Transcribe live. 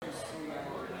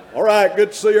All right,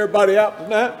 good to see everybody out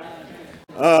tonight.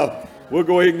 We'll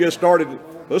go ahead and get started.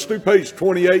 Let's do page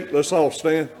 28. Let's all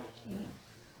stand.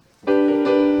 I'm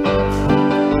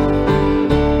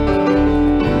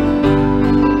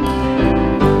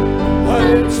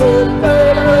so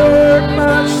glad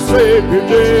my Savior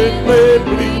did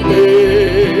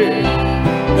bleeding,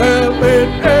 and when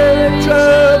edge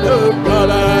of God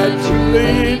I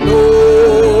truly know.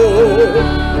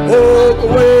 Oh, the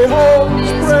way home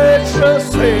is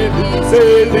precious and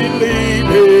daily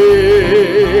leading.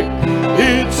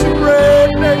 It's a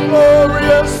great and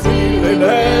glorious feeling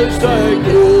as I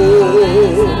go.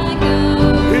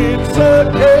 It's a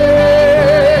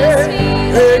great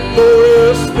and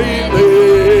glorious feeling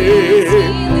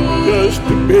just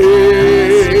to be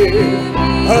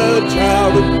a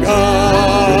child of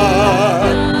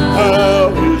God. How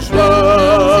His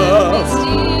love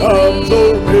comes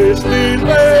over me.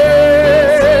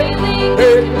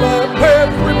 Make my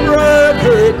pathway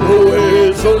brighter, go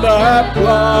so I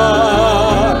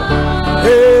fly.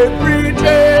 Every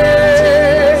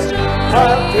day I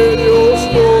tell your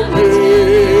story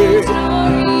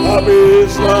of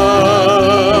His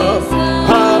love.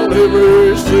 I'll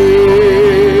ever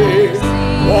see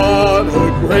what a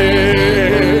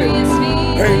great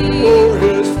and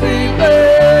glorious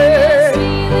feeling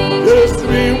just to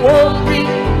be walking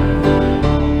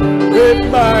with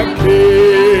my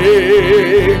King.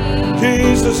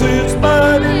 Jesus is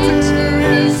mighty to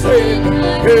His hand,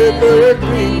 ever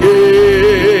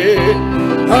clinging.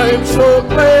 I am so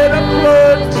glad I'm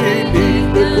blood beneath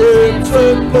the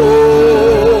crimson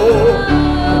floor.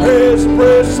 As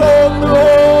press on the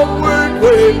onward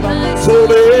way, my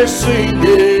soul is singing.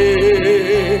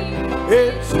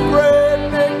 It's a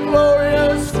great and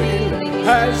glorious feeling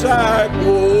as I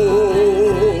go.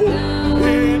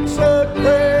 It's a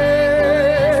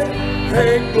great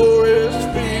and glorious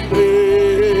feeling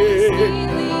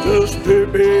just to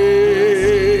be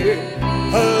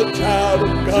a child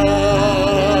of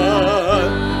God.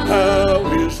 How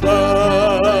His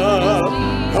love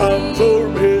comes over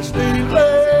me stealing,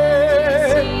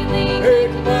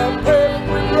 make my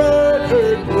pathway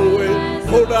brighter, growing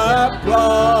for I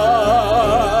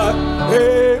fly.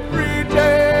 Every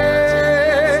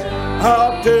day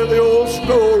I'll tell your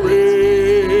story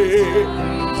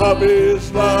of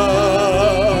His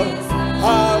love.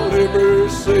 I'll ever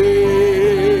see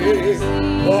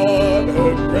what a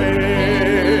great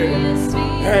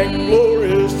and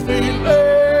glorious feeling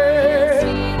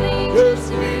just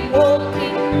to be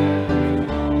walking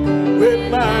with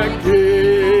my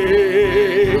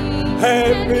King.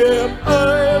 Happy am I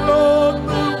along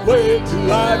the way to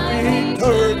life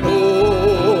eternal.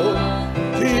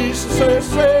 Jesus has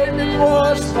saved and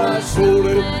washed my soul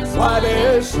in white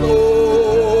as snow.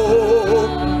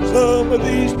 Some of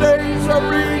these days I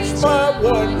reach my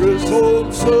wondrous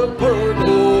home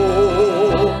supernal.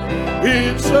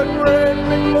 It's a great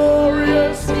and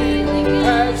glorious feeling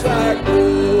as I go.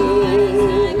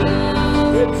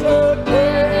 It's a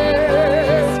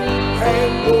great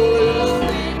and glorious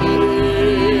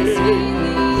feeling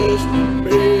just to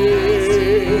be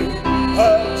a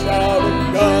child of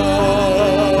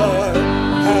God.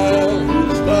 How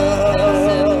His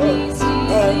love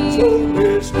comes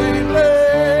over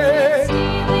stealing,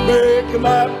 making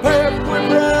my pathway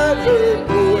brighter,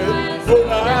 going for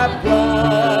I fly.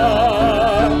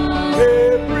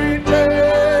 Every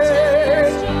day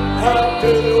I'll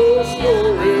tell your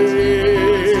story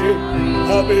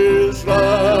of His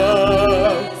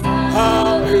love.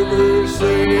 I'll ever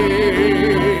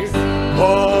see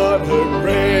what a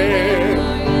great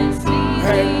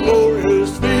and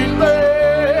glorious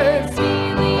feeling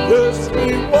just to be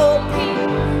walking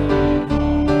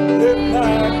with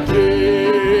my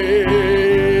King.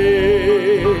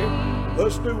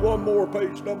 Let's do one more,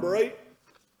 page number 8.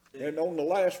 And on the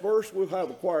last verse, we'll have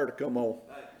the choir to come on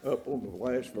up on the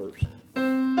last verse.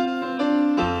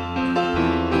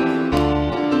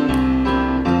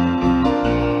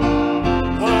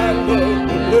 I love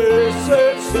the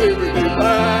blessed Savior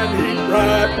divine. He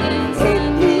brightened up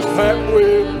this path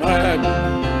with mine.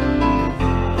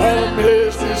 On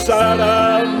His side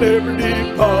I'll never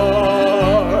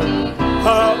depart.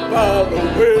 I'll follow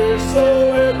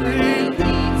wheresoever He leads.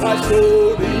 My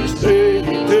soul each day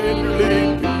He tenderly.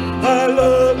 I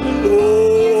love the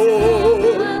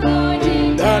Lord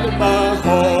down in my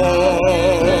heart.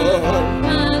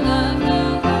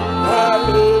 I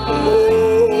love the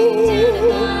Lord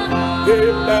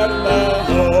deep down in my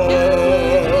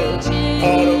heart.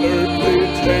 All of earthly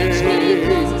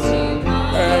chains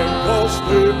and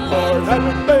costly part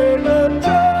haven't made a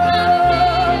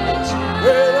church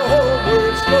where the whole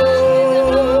world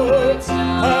starts. I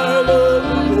love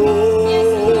the Lord.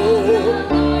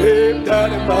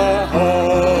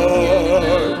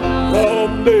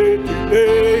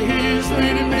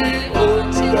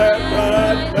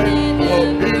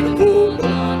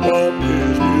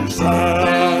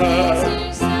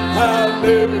 side. I'll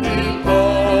never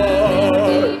depart.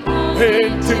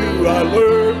 And two, I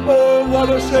learn more what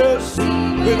I says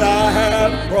when I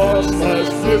have crossed my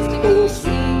swift course.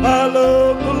 I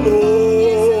love the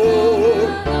Lord,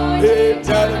 deep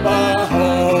down in my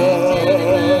heart.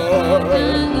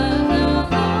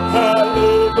 I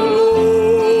love the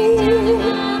Lord,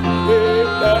 deep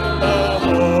down in my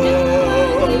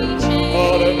heart.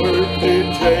 On an earthly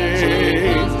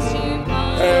chains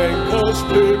and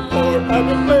constant part, I've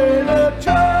been made a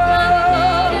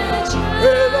child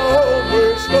with a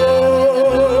homeward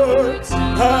start.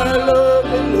 I love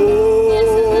the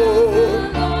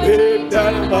Lord, deep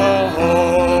down in my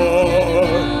heart.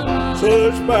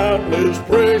 Such boundless,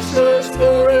 precious,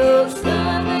 glorious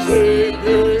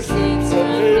Savior sent from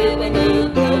heaven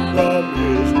above,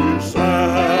 promised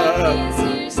beside.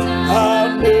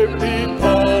 I'll never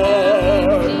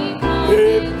depart.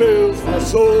 It fills my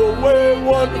soul with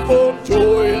wonderful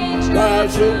joy and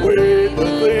drives away the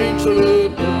things of the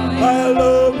world. I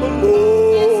love the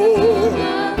Lord,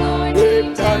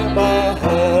 deep down in my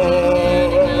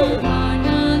heart.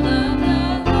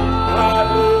 I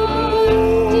love the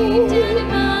Lord,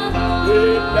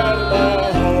 deep down in my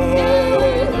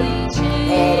heart.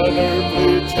 On an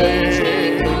earthly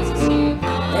chains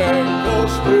and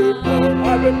constant part,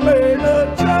 I've been made a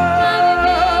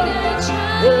child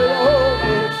with a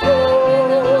homeward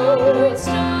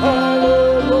soul. I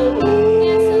love the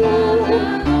Lord,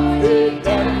 deep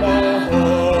down in my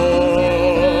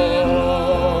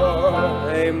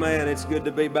heart. Amen. It's good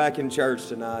to be back in church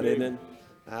tonight, isn't it?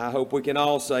 I hope we can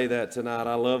all say that tonight.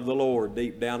 I love the Lord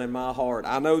deep down in my heart.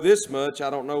 I know this much. I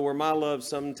don't know where my love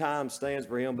sometimes stands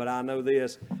for Him, but I know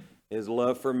this. His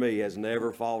love for me has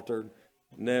never faltered,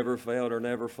 never failed, or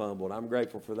never fumbled. I'm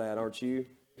grateful for that, aren't you?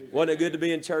 Wasn't it good to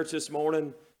be in church this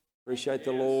morning? Appreciate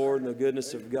the Lord and the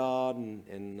goodness of God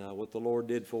and what the Lord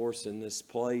did for us in this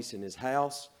place, in His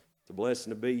house. It's a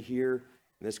blessing to be here.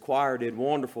 And this choir did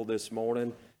wonderful this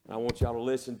morning. And I want y'all to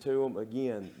listen to them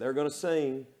again. They're going to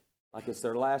sing like it's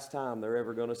their last time they're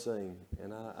ever going to sing.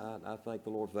 And I thank the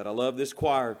Lord for that. I love this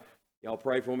choir. Y'all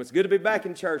pray for them. It's good to be back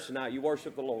in church tonight. You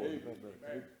worship the Lord.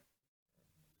 Amen.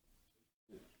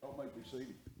 Don't make me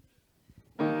seated.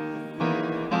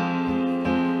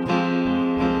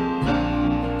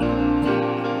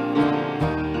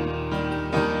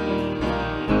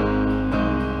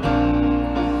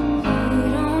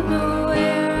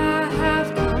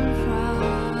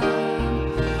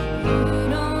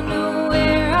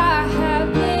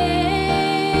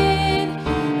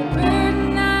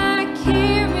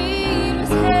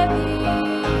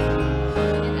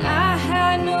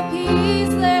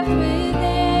 Peace left within.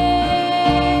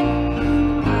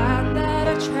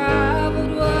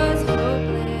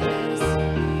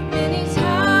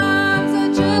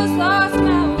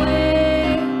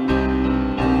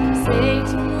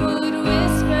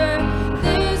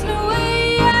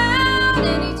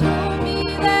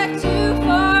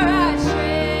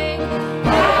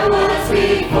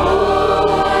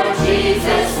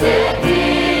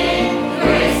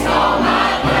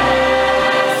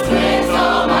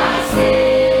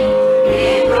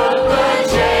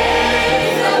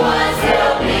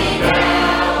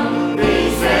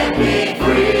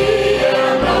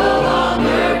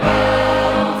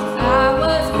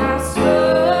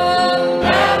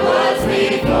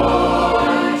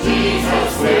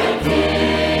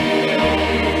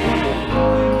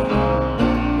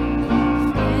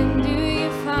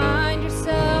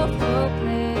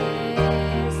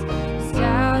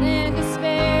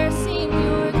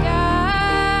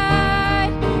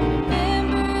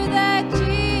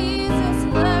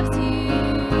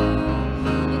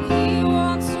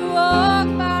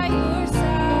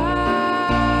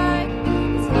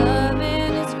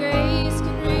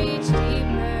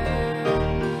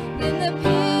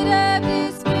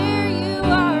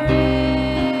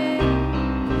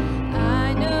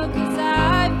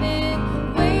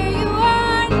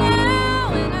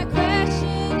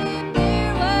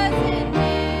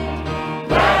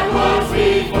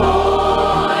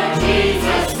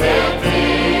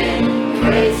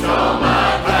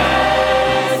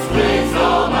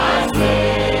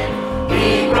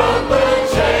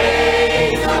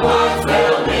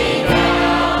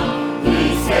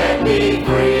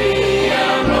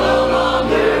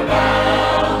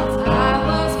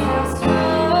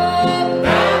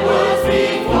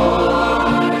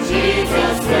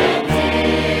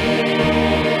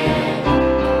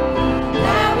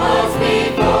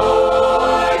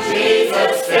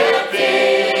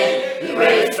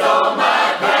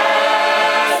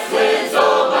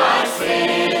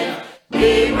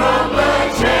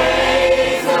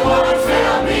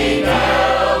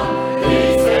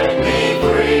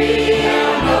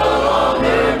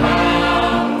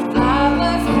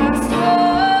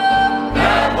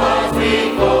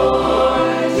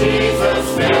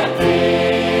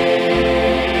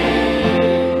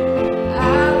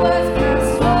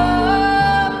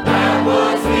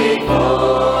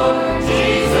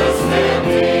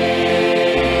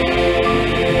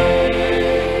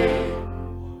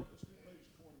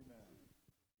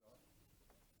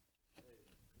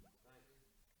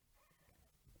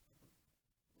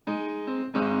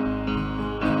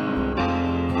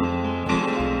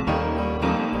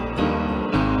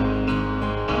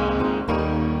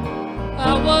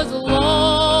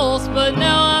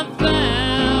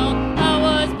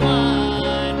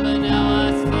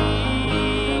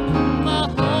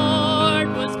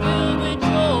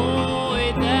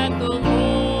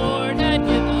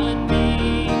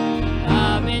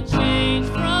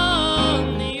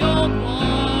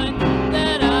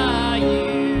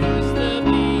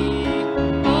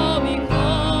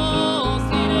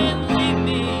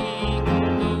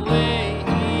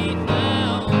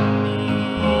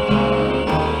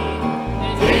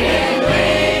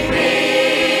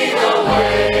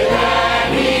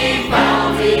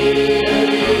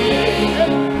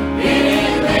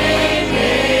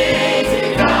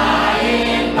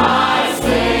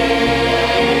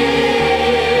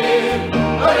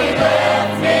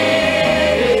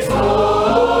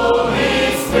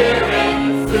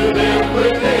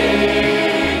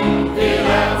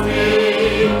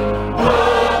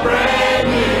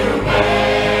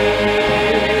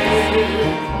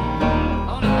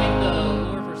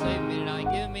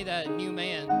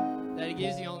 that He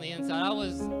gives you on the inside. I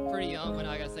was pretty young when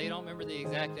I got saved. I don't remember the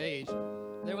exact age.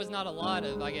 There was not a lot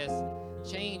of, I guess,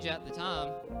 change at the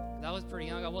time. I was pretty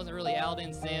young. I wasn't really out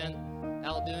in sin,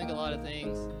 out doing a lot of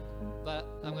things. But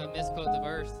I'm going to misquote the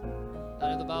verse.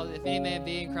 I know the Bible, if any man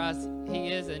be in Christ, he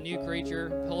is a new creature.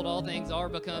 Behold, all things are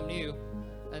become new.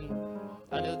 And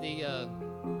I know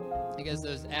I guess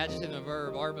those adjective and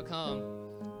verb are become.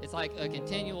 It's like a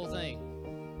continual thing.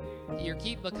 You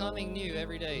keep becoming new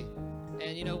every day.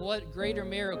 And you know what greater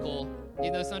miracle,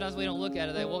 even though sometimes we don't look at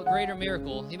it that, what greater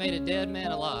miracle? He made a dead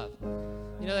man alive.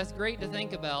 You know, that's great to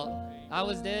think about. I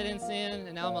was dead in sin,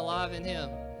 and now I'm alive in Him.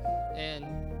 And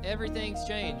everything's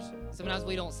changed. Sometimes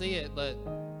we don't see it, but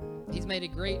He's made a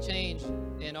great change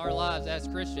in our lives as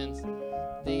Christians.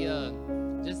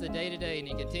 Just the day-to-day, and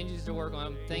He continues to work on.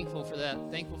 I'm thankful for that.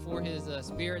 Thankful for His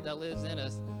Spirit that lives in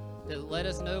us, to let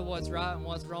us know what's right and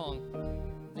what's wrong.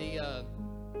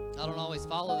 I don't always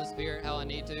follow the Spirit how I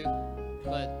need to,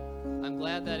 but I'm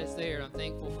glad that it's there. I'm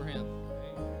thankful for Him.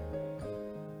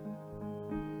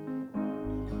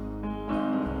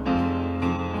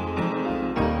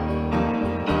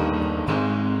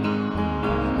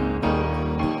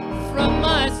 From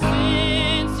my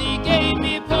sins, He gave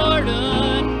me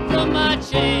pardon. From my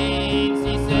chains,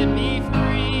 He set me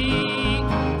free.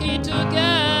 He took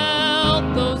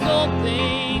out those old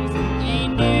things He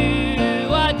knew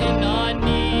I did not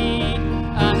need.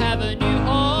 I have a new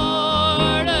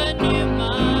heart, a new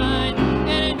mind,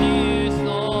 and a new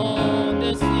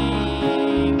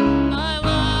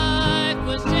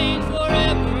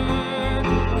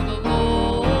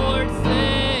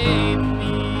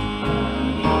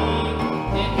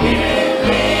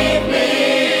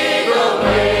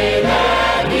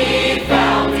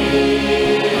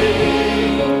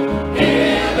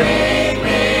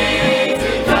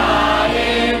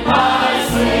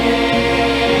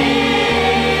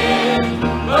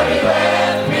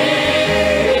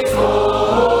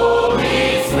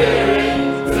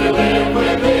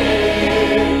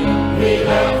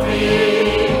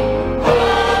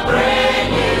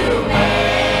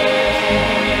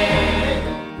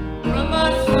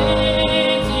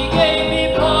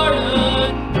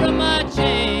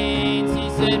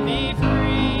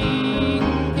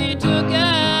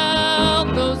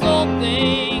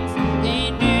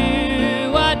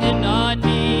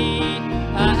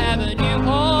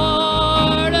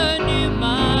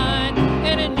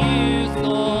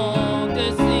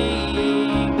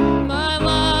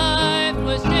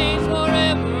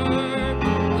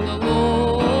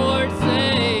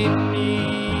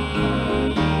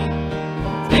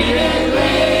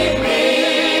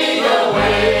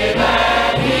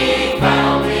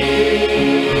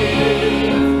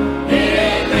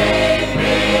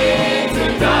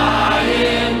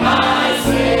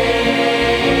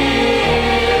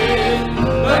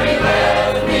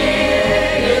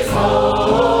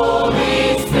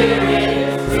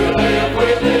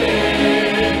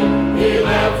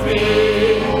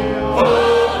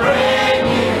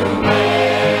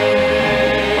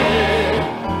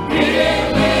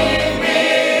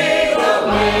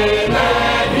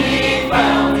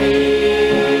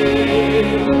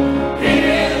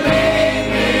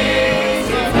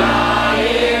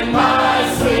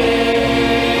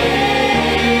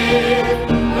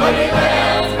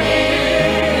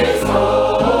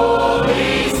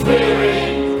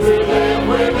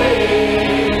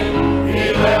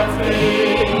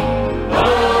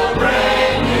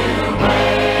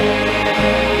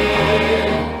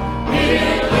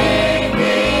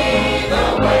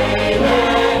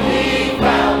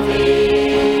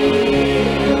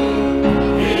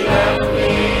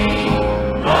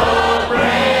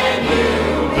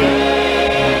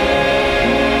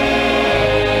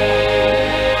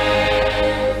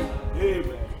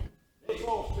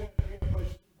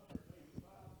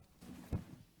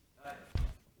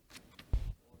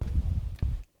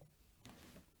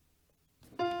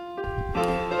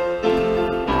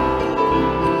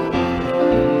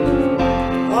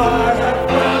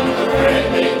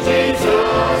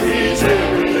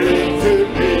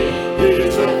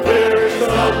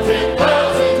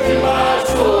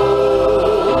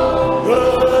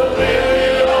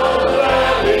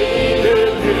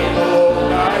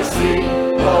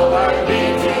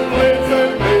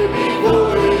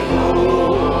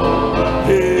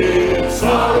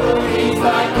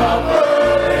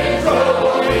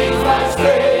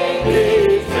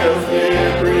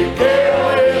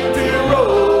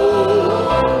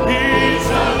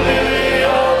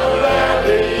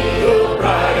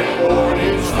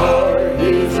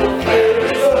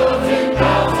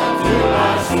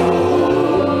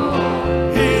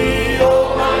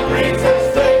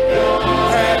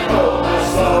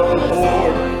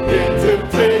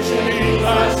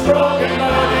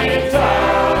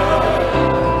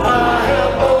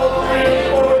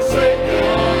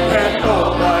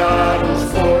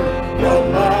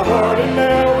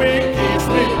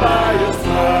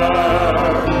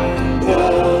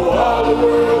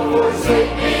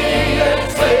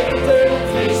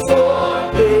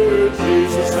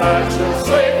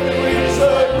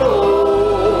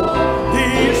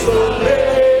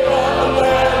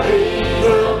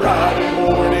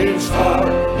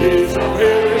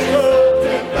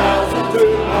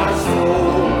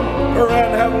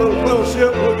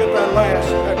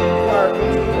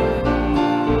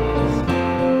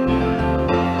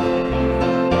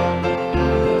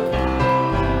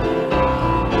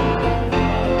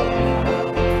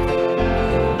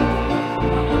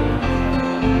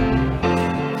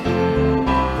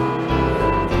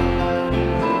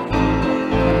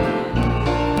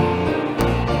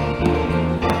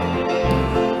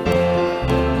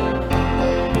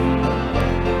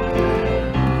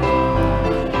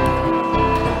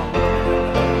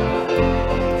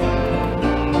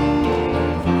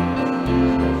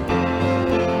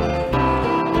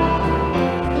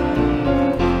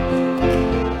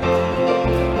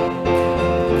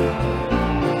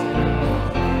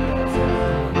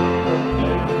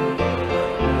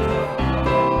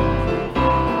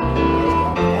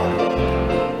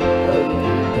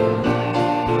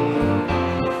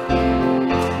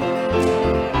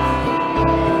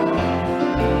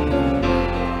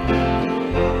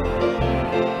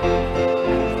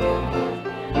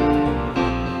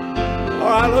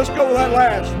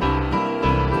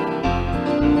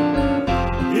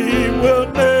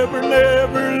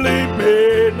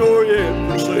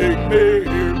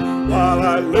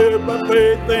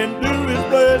faith and do His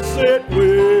blessed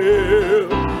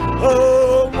will.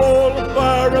 A wall of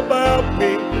fire about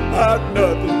me, I've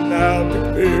nothing now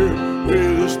to fear.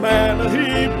 With His manna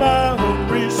heap, my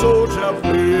hungry soul shall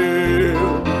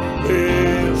fill.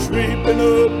 Then sweeping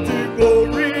up to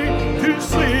glory to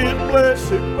see His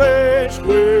blessed face,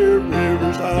 where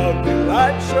rivers of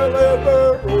delight shall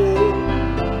ever roll.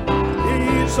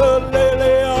 He's a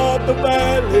lily of the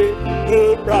valley,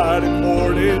 the bright and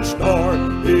morning star.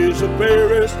 He's the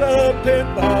fairest of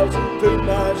 10,000 to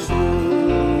my soul.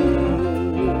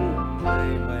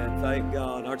 Amen. Thank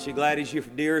God. Aren't you glad He's your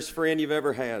dearest friend you've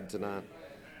ever had tonight?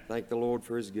 Thank the Lord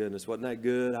for His goodness. Wasn't that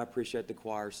good? I appreciate the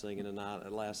choir singing tonight,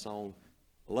 that last song.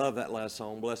 Love that last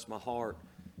song. Bless my heart.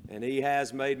 And He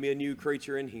has made me a new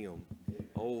creature in Him.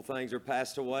 Old things are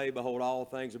passed away. Behold, all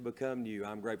things have become new.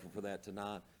 I'm grateful for that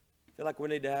tonight. I feel like we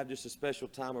need to have just a special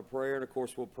time of prayer. And, of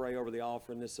course, we'll pray over the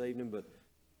offering this evening. But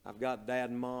I've got Dad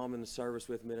and Mom in the service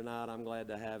with me tonight. I'm glad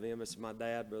to have him. It's my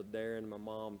dad, Brother Darren, my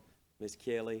mom, Miss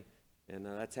Kelly. And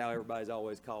that's how everybody's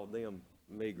always called them,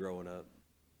 me growing up.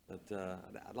 But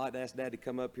I'd like to ask Dad to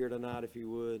come up here tonight if he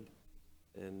would.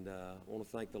 And I want to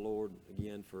thank the Lord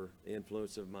again for the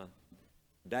influence of my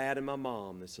dad and my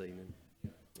mom this evening.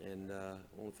 And I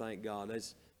want to thank God.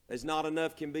 There's not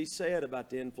enough can be said about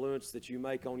the influence that you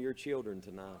make on your children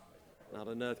tonight. Not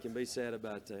enough can be said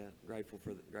about that. Grateful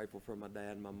for my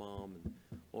dad and my mom. And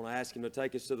I want to ask Him to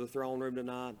take us to the throne room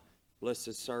tonight. Bless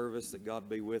this service, that God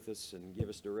be with us and give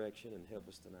us direction and help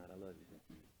us tonight. I love you.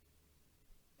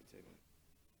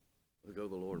 We'll go to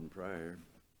the Lord in prayer.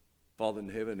 Father in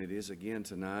heaven, it is again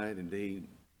tonight, indeed,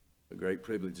 a great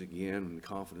privilege again and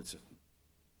confidence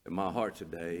in my heart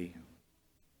today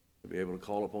to be able to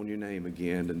call upon your name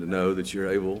again and to know that you're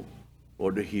able,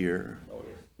 Lord, to hear.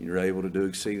 And you're able to do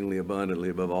exceedingly abundantly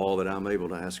above all that I'm able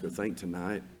to ask or think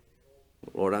tonight.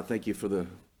 Lord, I thank you for the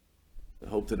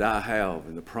hope that I have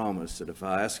and the promise that if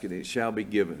I ask it, it shall be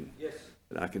given. Yes.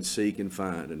 That I can seek and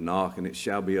find and knock and it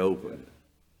shall be opened.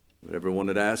 But everyone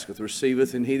that asketh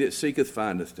receiveth, and he that seeketh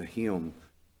findeth. To him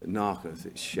that knocketh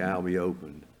it shall be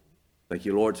opened. Thank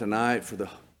you, Lord, tonight for the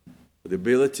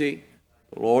ability,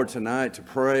 Lord, tonight to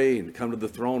pray and to come to the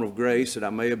throne of grace that I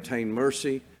may obtain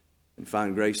mercy and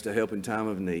find grace to help in time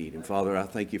of need. And Father, I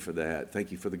thank you for that.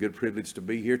 Thank you for the good privilege to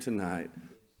be here tonight,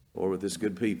 Lord, with this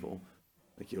good people.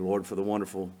 Thank you, Lord, for the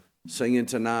wonderful singing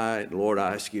tonight. Lord,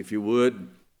 I ask you if you would,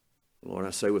 Lord, I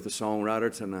say with the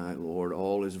songwriter tonight, Lord,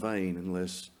 all is vain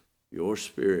unless your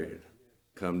Spirit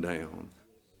come down.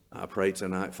 I pray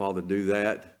tonight, Father, do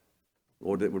that.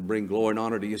 Lord, that would bring glory and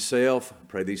honor to yourself. I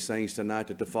pray these things tonight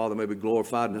that the Father may be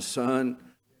glorified in the Son.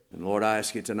 And Lord, I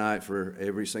ask you tonight for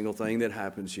every single thing that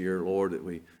happens here, Lord, that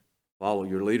we follow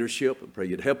your leadership. I pray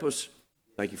you'd help us.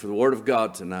 Thank you for the Word of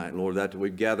God tonight, Lord, that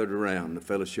we've gathered around the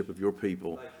fellowship of your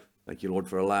people. Thank you, Lord,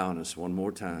 for allowing us one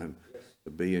more time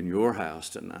to be in your house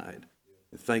tonight.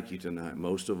 And thank you tonight,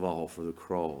 most of all, for the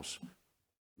cross,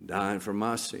 dying for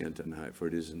my sin tonight, for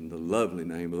it is in the lovely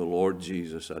name of the Lord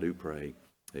Jesus I do pray.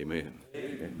 Amen.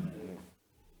 Amen.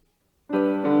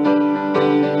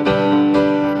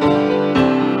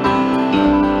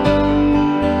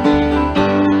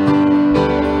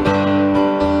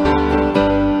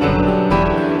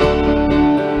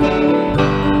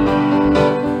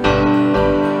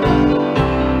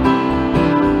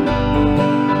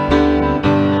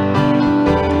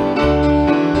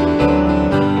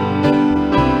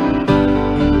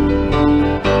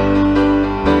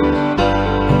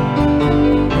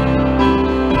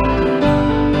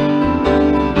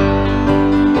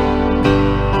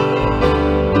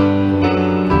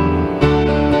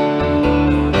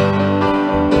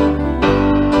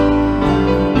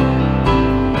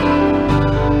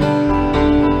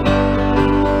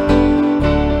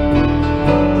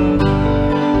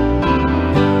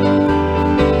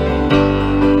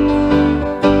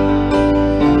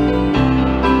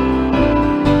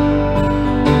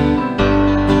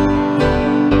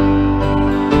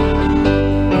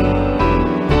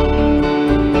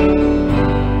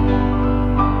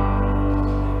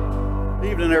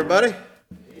 Everybody,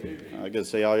 good to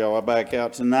see all y'all are back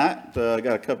out tonight. I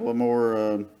got a couple of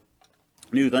more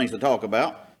new things to talk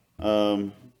about.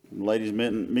 Ladies'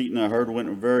 meeting I heard went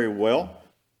very well.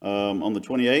 On the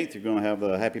 28th, you're going to have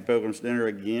the Happy Pilgrims Dinner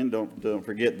again. Don't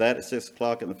forget that at 6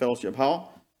 o'clock in the Fellowship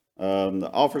Hall. The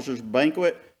Officers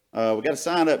Banquet. We got a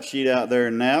sign-up sheet out there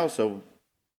now, so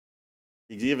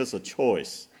you give us a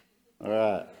choice. All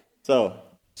right. So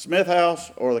Smith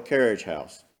House or the Carriage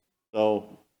House.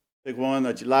 So pick one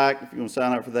that you like if you're going to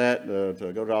sign up for that to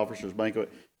go to the Officers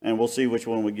Banquet, and we'll see which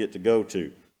one we get to go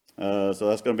to. So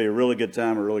that's going to be a really good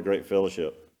time, a really great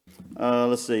fellowship.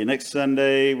 Let's see, next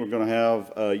Sunday, we're going to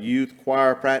have youth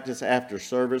choir practice after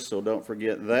service, so don't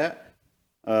forget that.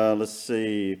 Let's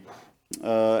see,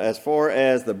 as far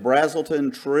as the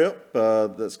Brazelton trip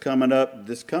that's coming up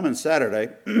this coming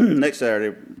Saturday, next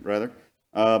Saturday, rather,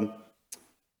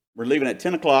 we're leaving at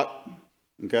 10 o'clock,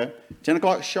 okay? 10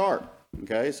 o'clock sharp,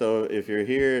 okay? So if you're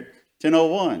here at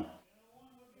 10:01,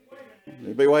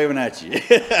 they'll be waving at you.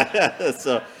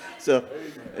 So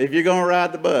if you're going to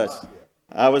ride the bus,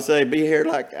 I would say be here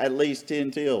like at least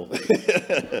 10 till.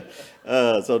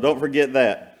 So don't forget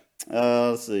that.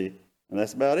 Let's see. And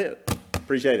that's about it.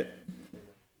 Appreciate it.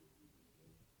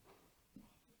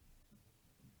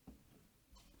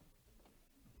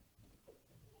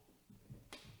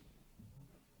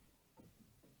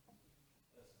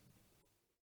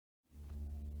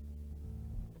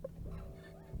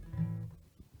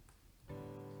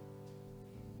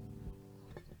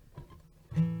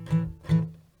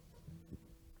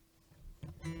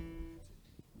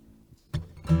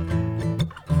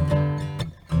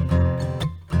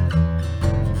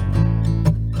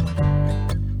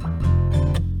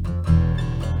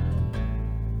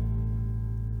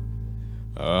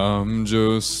 I'm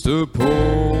just a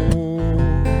poor,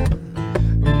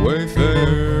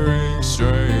 wayfaring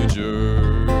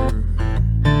stranger,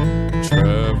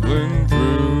 traveling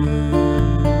through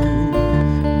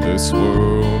this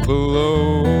world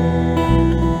below.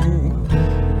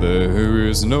 There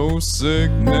is no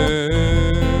sickness,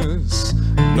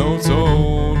 no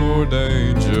toll nor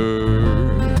danger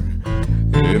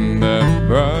in that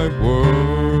bright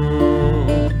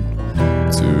world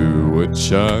to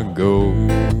which I go.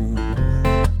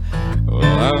 Well,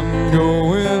 I'm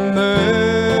going there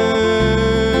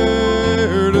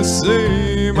to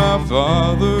see my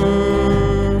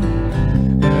Father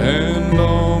and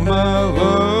all my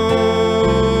loved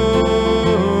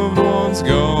ones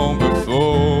gone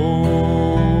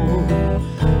before.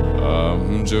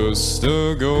 I'm just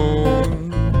a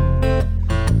going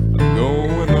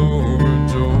over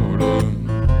Jordan.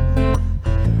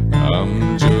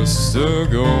 I'm just a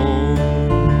going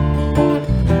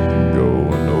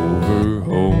over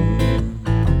home.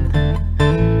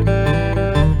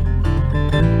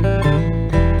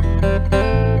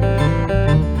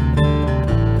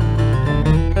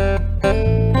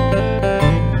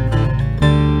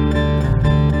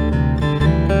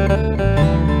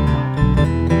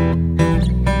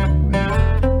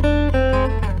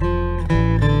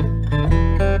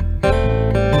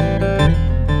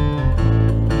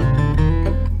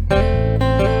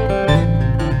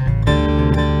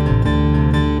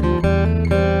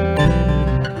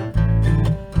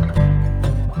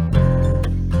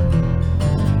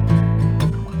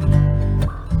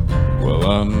 Well,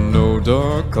 I know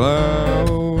dark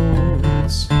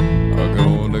clouds are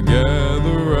gonna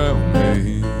gather around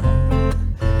me,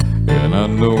 and I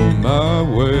know my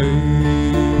way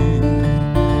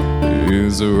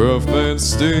is rough and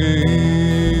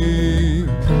steep,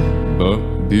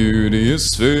 but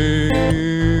beauteous fields,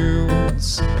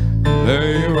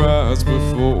 they rise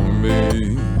before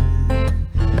me,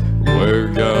 where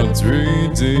God's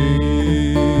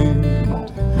redeemed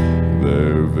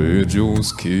their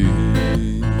vigils keep.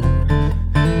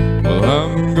 Well,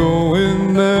 I'm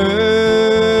going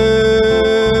there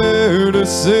to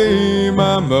see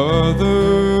my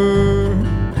mother.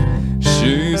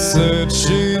 She said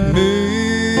she'd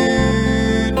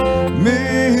meet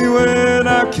me when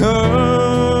I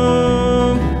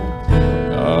come.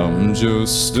 I'm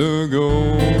just a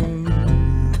going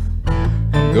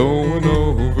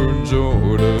over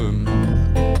Jordan.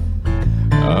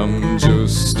 I'm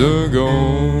just a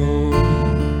going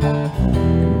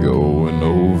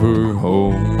over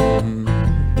home.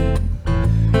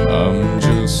 I'm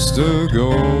just a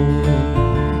going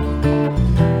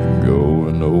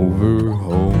over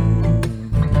home.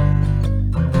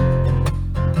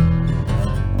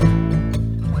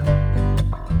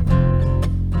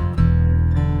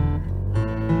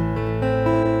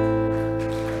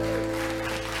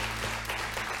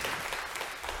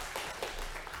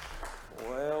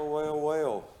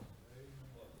 Well.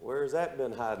 Where's that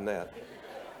been hiding at?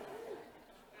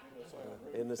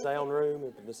 In the sound room,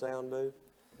 in the sound booth?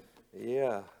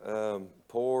 Yeah.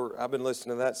 I've been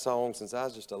listening to that song since I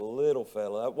was just a little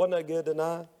fella. Wasn't that good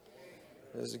tonight?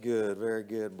 It was good, very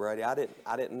good, Brady. I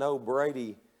didn't know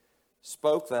Brady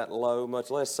spoke that low, much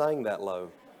less sang that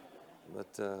low.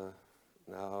 But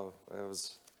no, it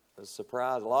was a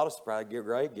surprise, a lot of surprise.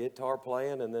 Great guitar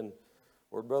playing, and then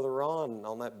where'd Brother Ron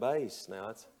on that bass?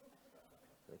 Now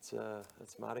it's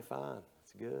mighty fine.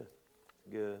 It's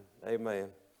good. Amen.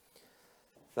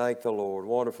 Thank the Lord.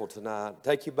 Wonderful tonight.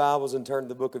 Take your Bibles and turn to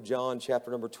the book of John,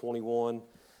 chapter number 21.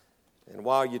 And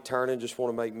while you're turning, just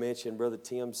want to make mention, Brother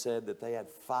Tim said that they had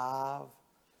 5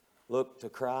 look to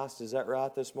Christ. Is that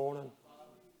right this morning?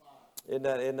 Isn't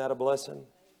that a blessing?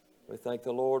 We thank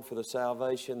the Lord for the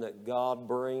salvation that God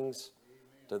brings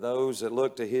to those that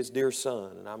look to His dear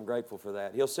Son, and I'm grateful for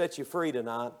that. He'll set you free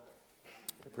tonight.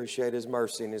 I appreciate His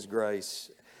mercy and His grace.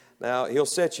 Now, He'll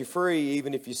set you free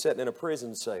even if you're sitting in a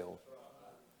prison cell.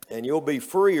 And you'll be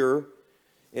freer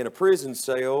in a prison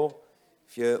cell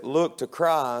if you look to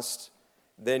Christ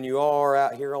than you are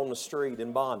out here on the street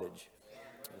in bondage.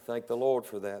 I thank the Lord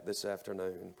for that this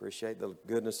afternoon. Appreciate the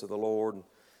goodness of the Lord.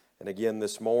 And again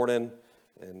this morning,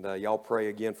 and y'all pray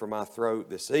again for my throat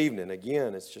this evening.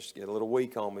 Again, it's just getting a little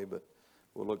weak on me, but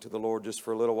we'll look to the Lord just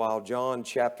for a little while. John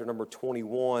chapter number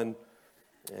 21.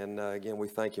 And again, we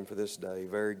thank Him for this day.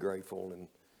 Very grateful. And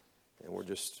we're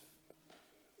just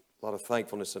a lot of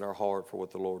thankfulness in our heart for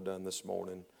what the Lord done this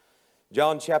morning.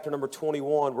 John chapter number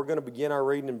 21. We're going to begin our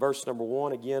reading in verse number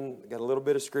 1. Again, got a little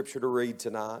bit of scripture to read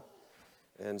tonight.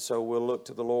 And so we'll look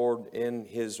to the Lord in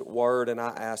His Word, and I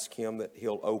ask Him that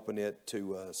He'll open it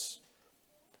to us.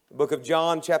 The book of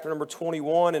John, chapter number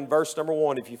 21, and verse number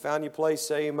 1. If you found your place,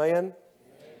 say amen. Amen.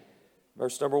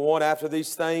 Verse number 1, after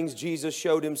these things, Jesus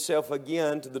showed Himself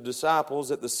again to the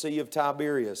disciples at the Sea of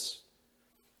Tiberias.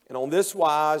 And on this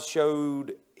wise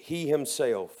showed He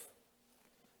Himself.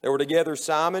 There were together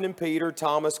Simon and Peter,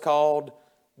 Thomas called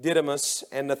Didymus,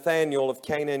 and Nathanael of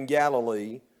Cana in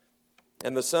Galilee,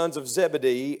 and the sons of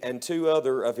Zebedee, and 2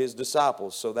 other of His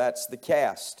disciples. So that's the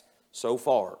cast so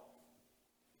far.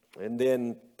 And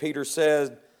then Peter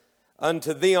said,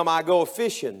 unto them I go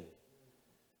a-fishing.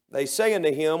 They say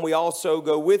unto him, we also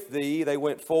go with thee. They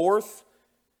went forth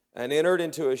and entered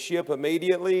into a ship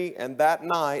immediately, and that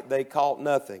night they caught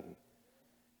nothing.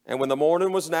 And when the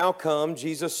morning was now come,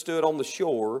 Jesus stood on the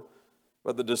shore,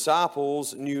 but the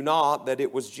disciples knew not that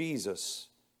it was Jesus.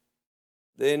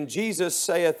 Then Jesus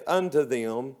saith unto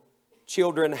them,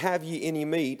 children, have ye any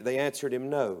meat? They answered Him,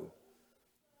 no.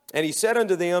 And He said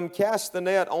unto them, cast the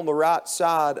net on the right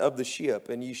side of the ship,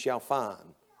 and ye shall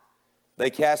find. They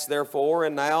cast therefore,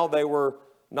 and now they were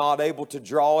not able to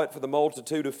draw it for the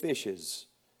multitude of fishes.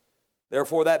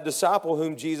 Therefore that disciple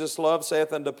whom Jesus loved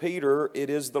saith unto Peter, it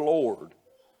is the Lord.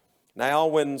 Now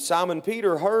when Simon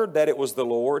Peter heard that it was the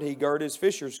Lord, he girt his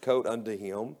fisher's coat unto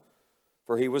him,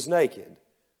 for he was naked,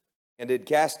 and did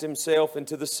cast himself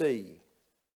into the sea.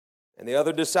 And the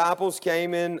other disciples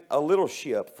came in a little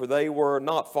ship, for they were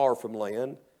not far from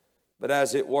land, but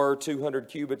as it were 200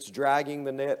 cubits, dragging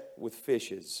the net with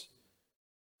fishes.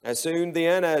 As soon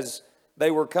then as they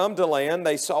were come to land,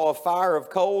 they saw a fire of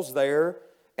coals there,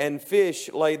 and fish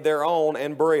laid thereon,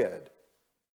 and bread.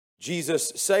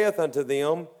 Jesus saith unto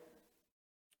them,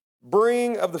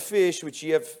 bring of the fish which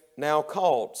ye have now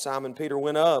caught. Simon Peter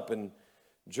went up and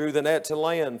drew the net to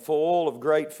land, full of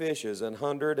great fishes,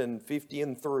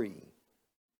 153.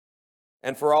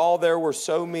 And for all there were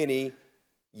so many,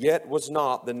 yet was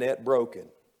not the net broken.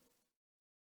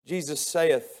 Jesus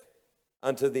saith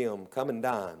unto them, come and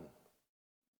dine.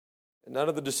 And none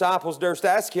of the disciples durst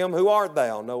ask Him, who art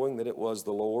thou? Knowing that it was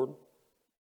the Lord.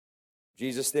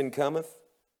 Jesus then cometh,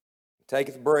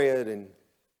 taketh bread, and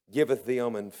giveth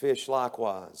them, and fish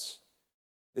likewise.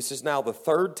 This is now the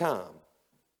 3rd time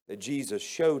that Jesus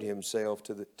showed Himself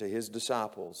to His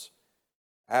disciples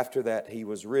after that He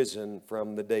was risen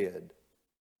from the dead.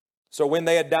 So when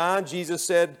they had dined, Jesus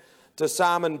said to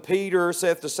Simon Peter,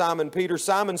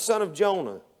 Simon, son of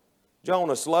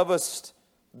Jonas, lovest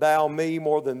thou me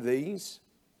more than these?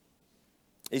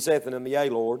 He saith unto him, yea,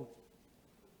 Lord,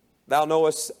 thou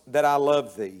knowest that I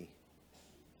love thee.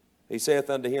 He saith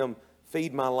unto him,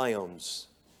 feed my lambs.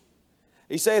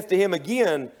 He saith to him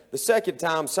again the 2nd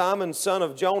time, Simon, son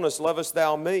of Jonas, lovest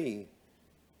thou me?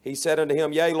 He said unto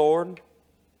him, yea, Lord,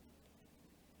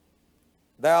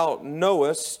 thou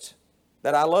knowest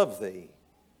that I love thee.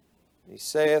 He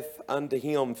saith unto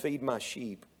him, feed my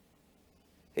sheep.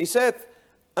 He saith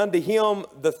unto him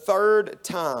the 3rd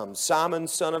time, Simon,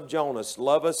 son of Jonas,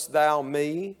 lovest thou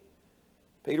me?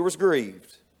 Peter was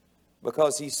grieved,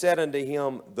 because he said unto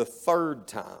him the 3rd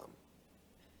time,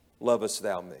 lovest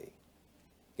thou me?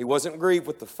 He wasn't grieved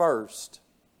with the first.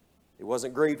 He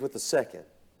wasn't grieved with the second.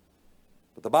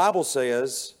 But the Bible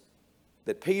says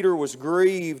that Peter was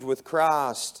grieved with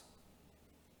Christ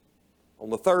on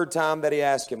the 3rd time that he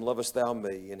asked Him, lovest thou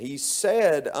me? And he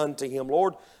said unto him,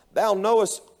 Lord, thou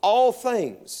knowest all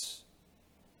things.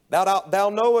 Thou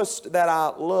knowest that I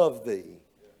love thee.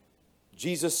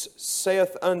 Jesus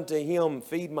saith unto him,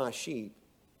 feed my sheep.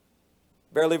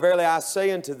 Verily, verily, I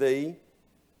say unto thee,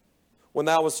 When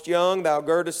thou wast young, thou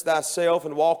girdest thyself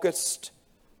and walkest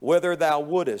whither thou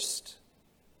wouldest.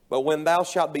 But when thou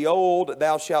shalt be old,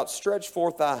 thou shalt stretch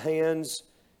forth thy hands,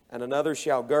 and another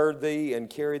shall gird thee and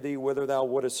carry thee whither thou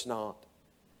wouldest not.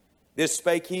 This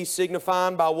spake he,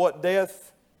 signifying by what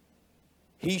death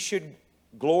he should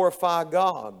glorify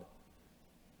God.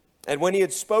 And when he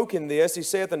had spoken this, he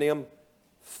saith unto him,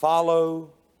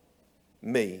 Follow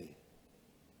me.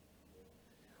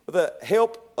 With the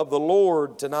help of the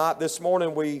Lord tonight, this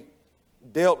morning we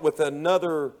dealt with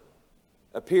another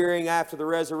appearing after the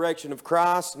resurrection of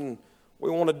Christ, and we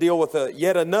want to deal with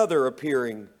yet another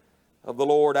appearing of the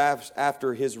Lord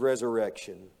after his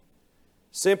resurrection.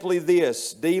 Simply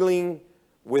this, dealing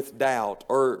with doubt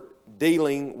or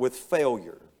dealing with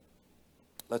failure.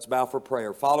 Let's bow for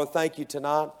prayer. Father, thank you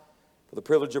tonight for the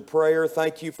privilege of prayer.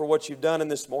 Thank you for what you've done in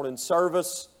this morning's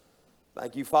service.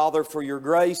 Thank you, Father, for your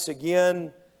grace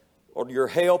again, or your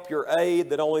help, your aid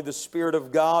that only the Spirit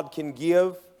of God can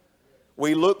give.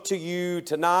 We look to you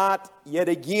tonight yet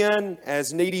again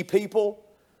as needy people.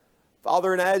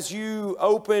 Father, and as you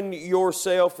opened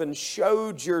yourself and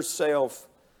showed yourself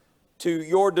to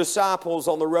your disciples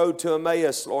on the road to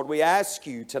Emmaus, Lord, we ask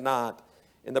you tonight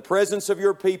in the presence of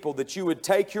your people that you would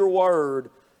take your word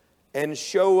and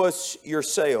show us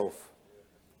yourself.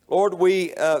 Lord,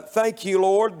 we thank you,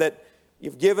 Lord, that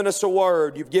you've given us a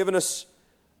word. You've given us,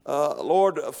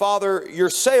 Lord, Father,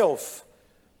 yourself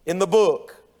in the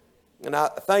book. And I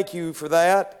thank you for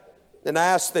that and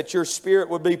ask that your Spirit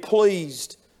would be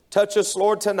pleased. Touch us,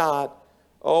 Lord, tonight.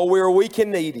 Oh, we are weak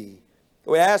and needy.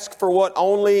 We ask for what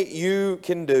only you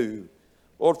can do.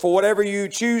 Lord, for whatever you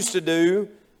choose to do,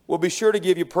 we'll be sure to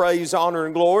give you praise, honor,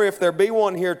 and glory. If there be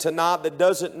one here tonight that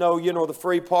doesn't know you nor the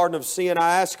free pardon of sin,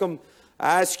 I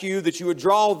ask you that you would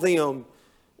draw them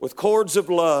with cords of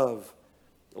love.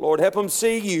 Lord, help them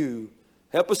see you.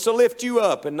 Help us to lift you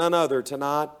up and none other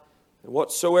tonight. And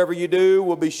whatsoever you do,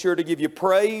 we'll be sure to give you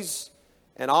praise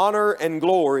and honor and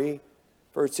glory.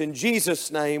 For it's in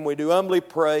Jesus' name we do humbly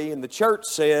pray. And the church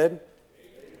said,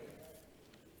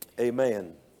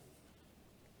 Amen.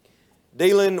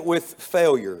 Dealing with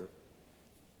failure.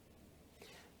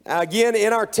 Now again,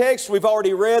 in our text, we've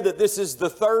already read that this is the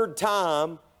third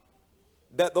time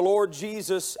that the Lord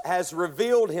Jesus has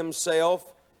revealed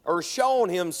himself or shown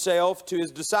himself to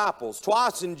his disciples.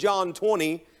 Twice in John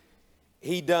 20,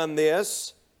 he done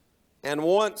this, and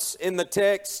once in the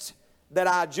text that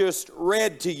I just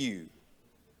read to you.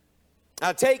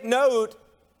 Now take note,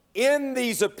 in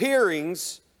these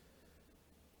appearings,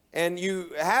 and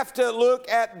you have to look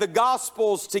at the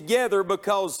Gospels together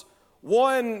because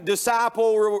one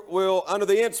disciple will, under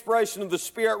the inspiration of the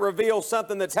Spirit, reveal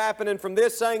something that's happening from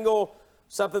this angle,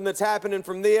 something that's happening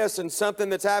from this, and something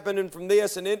that's happening from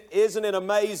this. And isn't it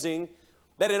amazing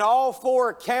that in all four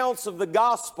accounts of the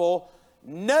Gospel,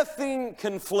 nothing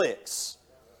conflicts,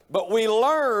 but we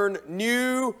learn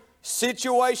new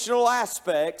situational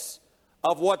aspects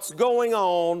of what's going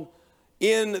on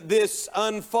in this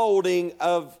unfolding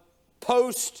of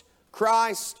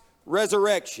post-Christ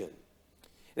resurrection.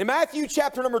 In Matthew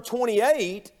chapter number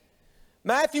 28,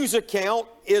 Matthew's account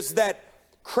is that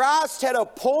Christ had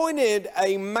appointed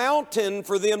a mountain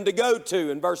for them to go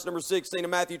to. In verse number 16 of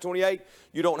Matthew 28,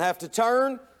 you don't have to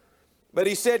turn, but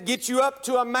he said, get you up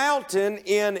to a mountain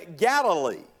in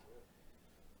Galilee.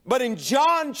 But in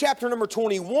John chapter number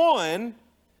 21,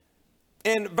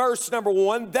 in verse number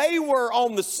 1, they were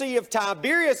on the Sea of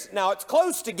Tiberias. Now, it's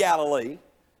close to Galilee,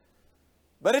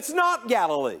 but it's not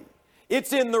Galilee.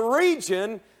 It's in the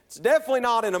region. It's definitely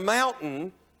not in a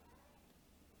mountain.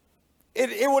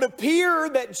 It would appear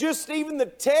that just even the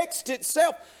text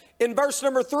itself, in verse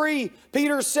number 3,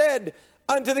 Peter said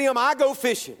unto them, I go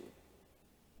fishing.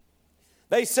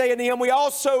 They say unto him, we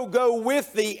also go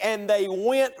with thee, and they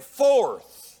went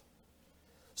forth.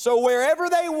 So wherever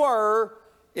they were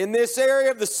in this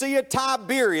area of the Sea of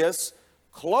Tiberias,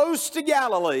 close to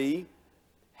Galilee,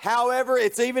 however,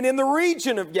 it's even in the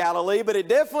region of Galilee, but it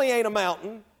definitely ain't a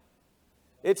mountain.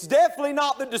 It's definitely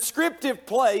not the descriptive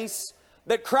place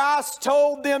that Christ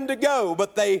told them to go,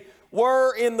 but they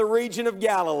were in the region of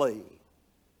Galilee.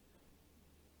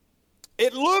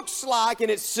 It looks like,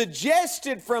 and it's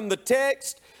suggested from the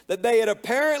text, that they had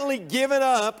apparently given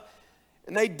up,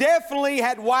 and they definitely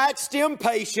had waxed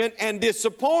impatient and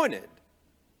disappointed.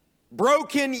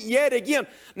 Broken yet again.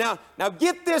 Now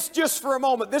get this just for a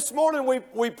moment. This morning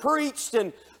we preached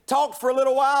and talked for a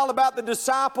little while about the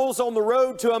disciples on the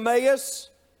road to Emmaus.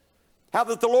 How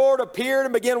that the Lord appeared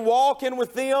and began walking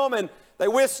with them, and they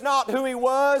wist not who he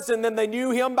was, and then they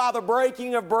knew him by the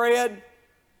breaking of bread.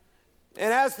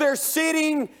 And as they're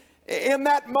sitting In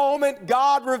that moment,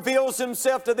 God reveals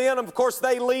himself to them. Of course,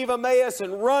 they leave Emmaus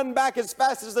and run back as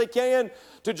fast as they can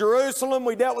to Jerusalem.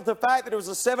 We dealt with the fact that it was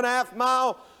a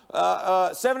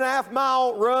 7.5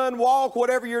 mile run, walk,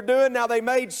 whatever you're doing. Now, they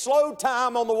made slow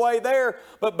time on the way there,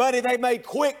 but buddy, they made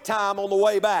quick time on the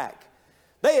way back.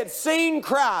 They had seen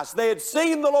Christ. They had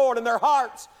seen the Lord, and their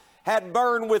hearts had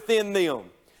burned within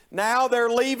them. Now they're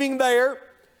leaving there,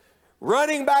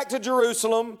 running back to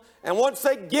Jerusalem. And once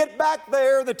they get back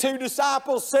there, the two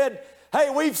disciples said,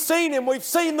 "Hey, we've seen him. We've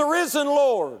seen the risen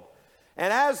Lord."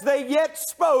 And as they yet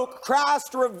spoke,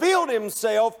 Christ revealed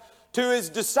himself to his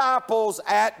disciples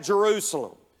at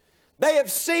Jerusalem. They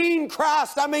have seen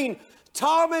Christ. I mean,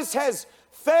 Thomas has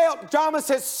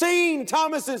seen,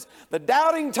 the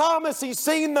doubting Thomas, he's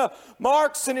seen the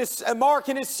mark in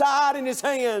his side and his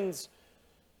hands.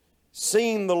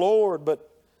 Seen the Lord, but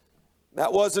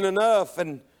that wasn't enough.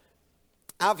 And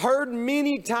I've heard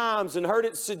many times and heard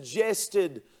it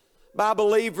suggested by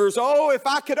believers, oh, if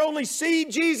I could only see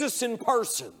Jesus in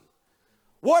person,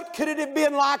 what could it have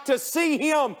been like to see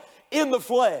him in the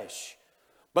flesh?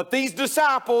 But these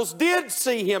disciples did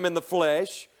see him in the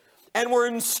flesh and were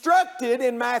instructed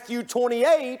in Matthew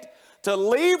 28 to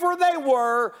leave where they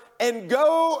were and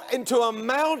go into a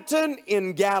mountain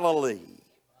in Galilee.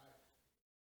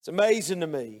 It's amazing to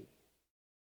me.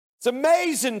 It's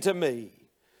amazing to me.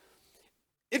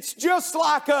 It's just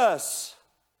like us.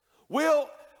 We'll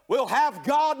have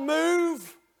God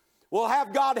move. We'll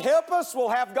have God help us. We'll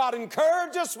have God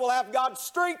encourage us. We'll have God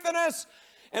strengthen us.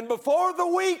 And before the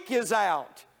week is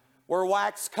out, we're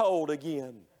wax cold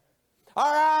again.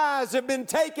 Our eyes have been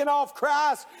taken off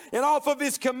Christ and off of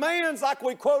his commands, like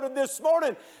we quoted this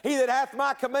morning. He that hath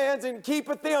my commandments and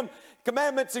keepeth them,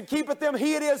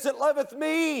 he it is that loveth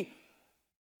me.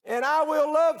 And I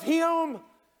will love him,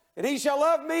 and he shall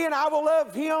love me, and I will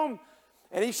love him.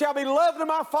 And he shall be loved of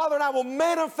my Father, and I will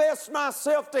manifest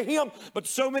myself to him. But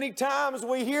so many times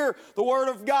we hear the word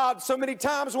of God. So many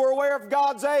times we're aware of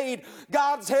God's aid,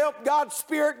 God's help, God's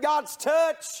Spirit, God's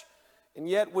touch. And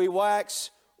yet we wax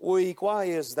weak. Why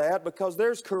is that? Because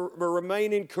there's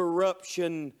remaining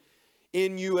corruption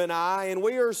in you and I. And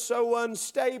we are so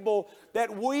unstable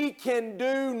that we can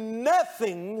do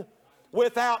nothing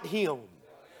without him.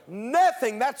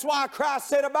 Nothing. That's why Christ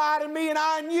said, "Abide in me and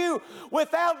I in you.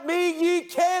 Without me ye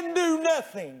can do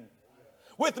nothing."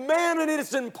 With man it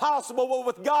is impossible, but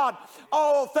with God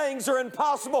all things are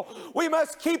impossible. We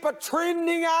must keep a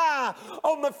trending eye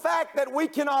on the fact that we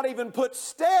cannot even put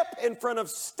step in front of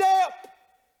step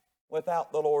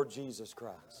without the Lord Jesus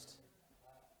Christ.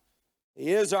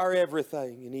 He is our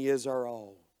everything and he is our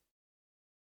all.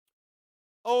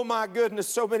 Oh my goodness,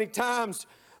 so many times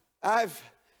I've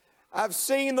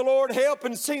seen the Lord help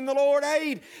and seen the Lord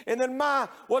aid. And then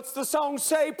what's the song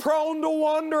say? Prone to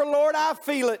wonder, Lord, I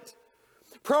feel it.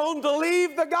 Prone to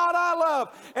leave the God I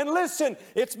love. And listen,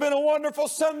 it's been a wonderful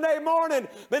Sunday morning,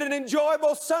 been an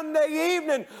enjoyable Sunday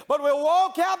evening, but we'll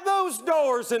walk out those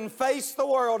doors and face the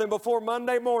world. And before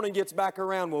Monday morning gets back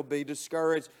around, we'll be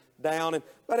discouraged, down.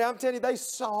 But I'm telling you, they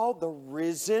saw the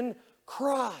risen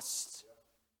Christ.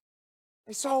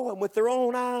 They saw him with their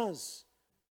own eyes.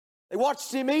 They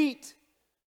watched him eat.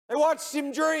 They watched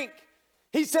him drink.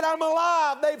 He said, "I'm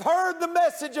alive." They've heard the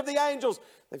message of the angels.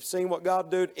 They've seen what God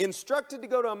did. Instructed to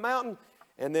go to a mountain.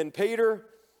 And then Peter,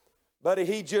 buddy,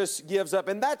 he just gives up.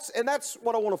 And that's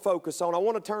what I want to focus on. I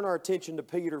want to turn our attention to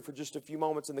Peter for just a few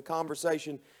moments in the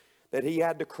conversation that he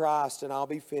had to Christ, and I'll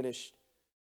be finished.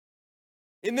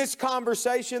 In this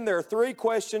conversation, there are 3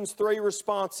 questions, 3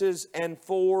 responses, and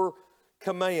 4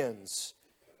 commands.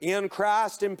 In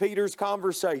Christ and Peter's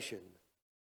conversation.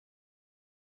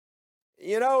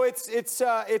 You know,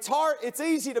 it's hard. It's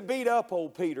easy to beat up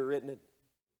old Peter, isn't it?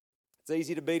 It's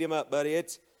easy to beat him up, buddy.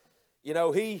 It's, you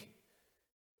know, he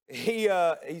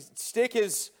stick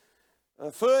his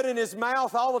foot in his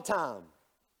mouth all the time,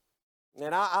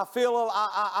 and I feel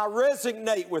I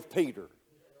resonate with Peter.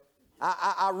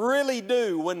 I really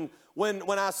do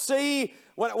when I see.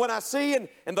 When I see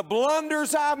and the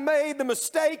blunders I've made, the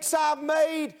mistakes I've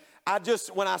made,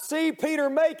 when I see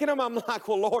Peter making them, I'm like,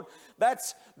 well, Lord,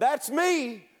 that's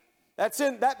me. That's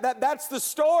the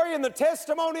story and the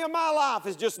testimony of my life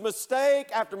is just mistake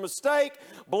after mistake,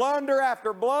 blunder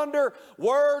after blunder,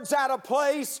 words out of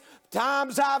place,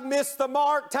 times I've missed the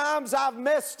mark, times I've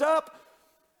messed up.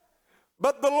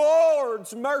 But the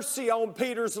Lord's mercy on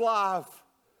Peter's life,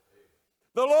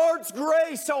 the Lord's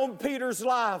grace on Peter's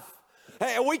life.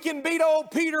 Hey, we can beat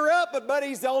old Peter up, but buddy,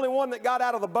 he's the only one that got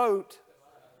out of the boat.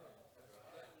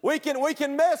 We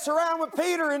can mess around with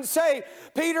Peter and say,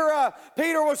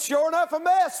 Peter was sure enough a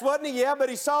mess, wasn't he? Yeah, but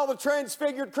he saw the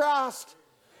transfigured Christ.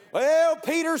 Well,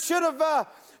 Peter should have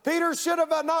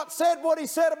not said what he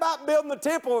said about building the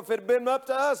temple. If it had been up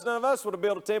to us, none of us would have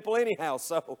built a temple anyhow.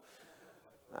 So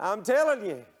I'm telling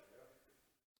you.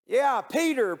 Yeah,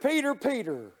 Peter.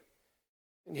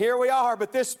 And here we are,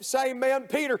 but this same man,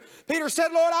 Peter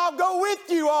said, Lord, I'll go with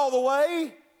you all the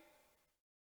way.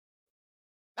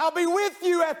 I'll be with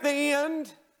you at the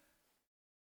end.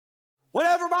 When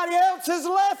everybody else has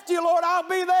left you, Lord, I'll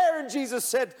be there. And Jesus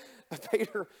said,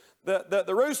 Peter,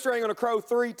 the rooster ain't going to crow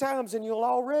 3 times and you'll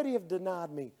already have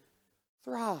denied me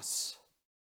thrice.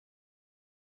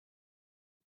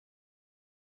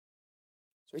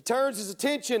 So he turns his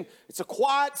attention. It's a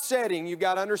quiet setting, you've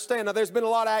got to understand. Now, there's been a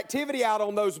lot of activity out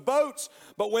on those boats,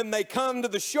 but when they come to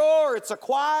the shore, it's a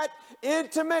quiet,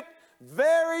 intimate,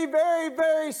 very, very,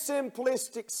 very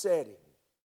simplistic setting.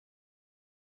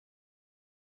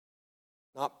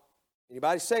 Not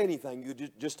anybody say anything. You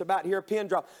just about hear a pin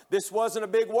drop. This wasn't a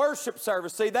big worship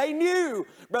service. See, they knew,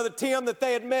 Brother Tim, that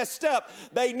they had messed up.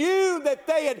 They knew that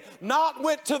they had not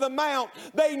went to the mount.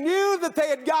 They knew that they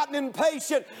had gotten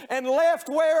impatient and left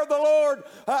where the Lord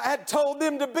had told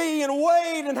them to be, and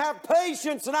wait and have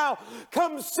patience, and I'll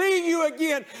come see you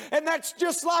again. And that's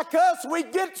just like us. We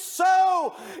get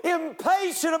so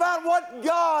impatient about what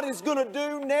God is going to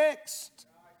do next.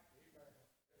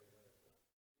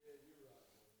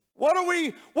 What are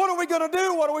we going to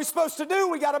do? What are we supposed to do?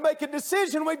 We got to make a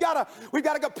decision. We've got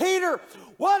to go, Peter,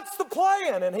 what's the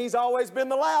plan? And he's always been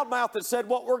the loudmouth that said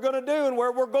what we're going to do and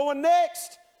where we're going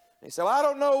next. And he said, well, I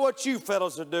don't know what you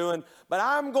fellows are doing, but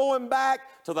I'm going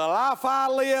back to the life I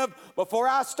lived before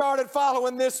I started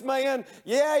following this man.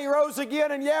 Yeah, he rose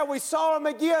again, and yeah, we saw him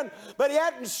again, but he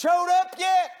hadn't showed up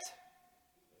yet.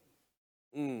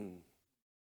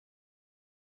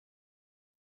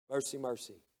 Mercy,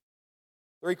 mercy.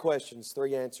 3 questions,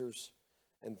 3 answers,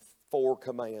 and 4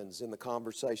 commands in the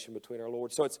conversation between our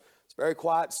Lord. So it's a very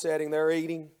quiet setting. They're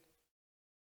eating.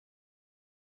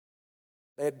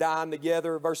 They had dined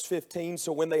together, verse 15.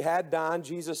 So when they had dined,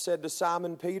 Jesus said to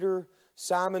Simon Peter,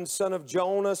 Simon, son of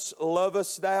Jonas,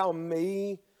 lovest thou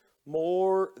me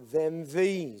more than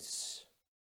these?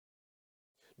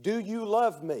 Do you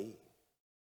love me?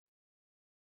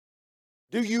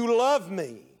 Do you love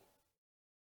me?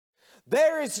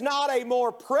 There is not a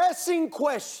more pressing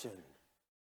question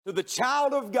to the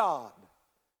child of God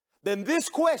than this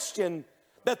question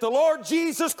that the Lord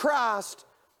Jesus Christ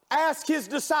asked his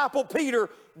disciple Peter,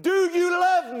 do you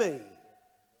love me?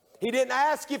 He didn't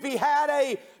ask if he had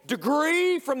a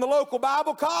degree from the local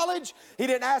Bible college. He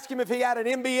didn't ask him if he had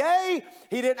an MBA.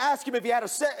 He didn't ask him if he had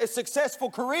a successful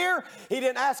career. He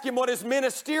didn't ask him what his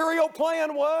ministerial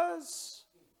plan was.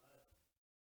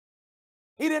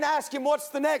 He didn't ask him what's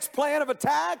the next plan of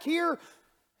attack here.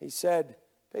 He said,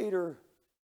 Peter,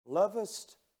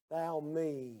 lovest thou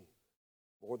me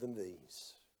more than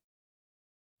these?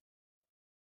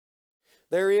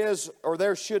 There is, or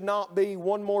there should not be,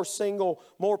 one more single,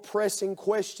 more pressing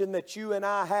question that you and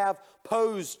I have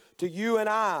posed to you and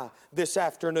I this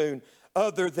afternoon,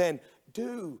 other than,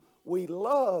 do we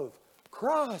love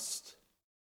Christ?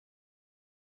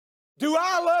 Do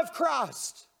I love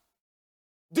Christ?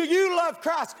 Do you love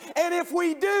Christ? And if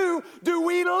we do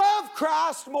we love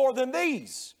Christ more than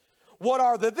these? What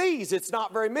are the these? It's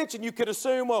not very mentioned. You could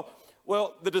assume,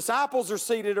 well, the disciples are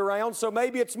seated around, so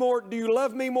maybe it's more, do you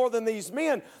love me more than these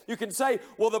men? You can say,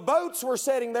 well, the boats were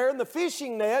sitting there and the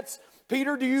fishing nets.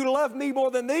 Peter, do you love me more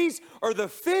than these? Or the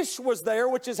fish was there,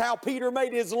 which is how Peter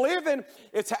made his living.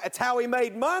 It's how he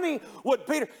made money.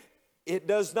 It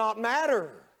does not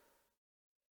matter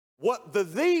what the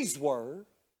these were.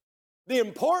 The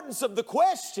importance of the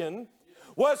question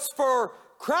was for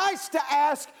Christ to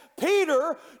ask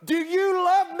Peter, do you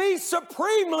love me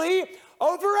supremely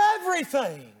over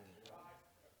everything?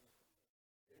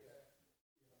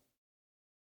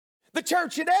 The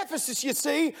church at Ephesus, you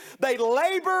see, they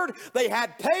labored, they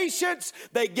had patience,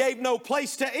 they gave no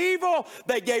place to evil,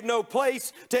 they gave no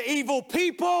place to evil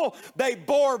people, they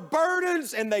bore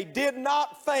burdens, and they did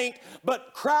not faint,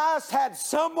 but Christ had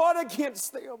somewhat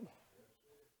against them.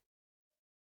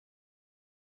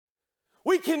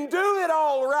 We can do it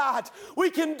all right. We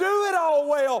can do it all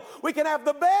well. We can have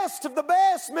the best of the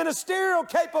best ministerial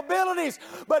capabilities.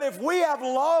 But if we have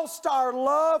lost our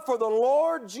love for the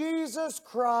Lord Jesus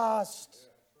Christ,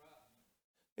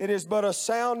 it is but a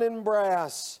sounding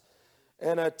brass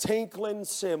and a tinkling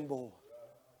cymbal.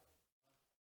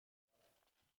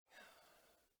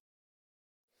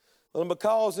 Well,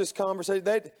 because this conversation,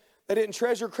 they didn't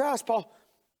treasure Christ, Paul.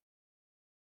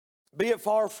 Be it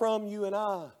far from you and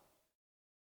I,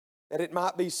 that it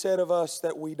might be said of us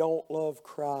that we don't love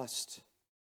Christ.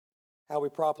 how we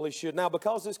properly should. Now,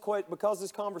 because this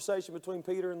conversation between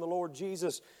Peter and the Lord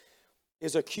Jesus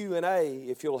is a Q&A,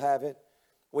 if you'll have it,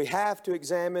 we have to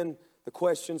examine the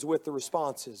questions with the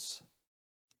responses.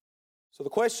 So the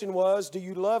question was, do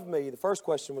you love me? The first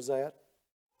question was that.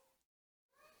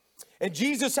 And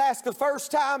Jesus asked the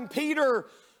first time, Peter,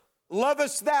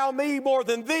 lovest thou me more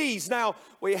than these? Now,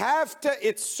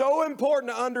 it's so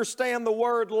important to understand the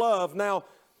word love. Now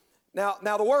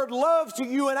the word love to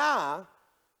you and I,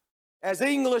 as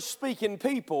English-speaking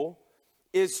people,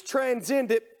 is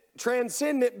transcendent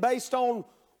based on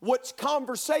which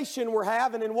conversation we're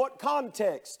having and what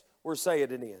context we're saying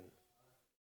it in.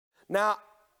 Now,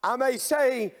 I may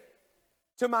say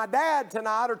to my dad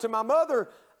tonight or to my mother,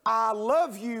 I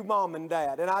love you, Mom and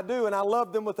Dad, and I do, and I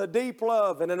love them with a deep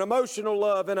love and an emotional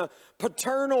love and a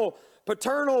paternal,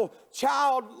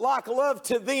 childlike love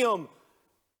to them.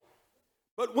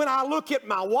 But when I look at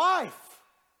my wife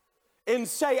and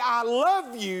say, I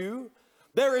love you,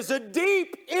 there is a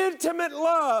deep, intimate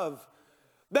love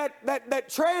that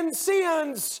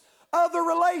transcends other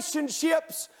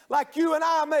relationships like you and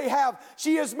I may have.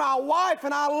 She is my wife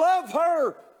and I love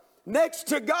her. Next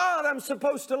to God, I'm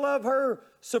supposed to love her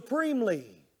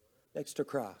supremely, next to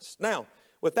Christ. Now,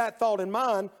 with that thought in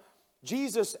mind,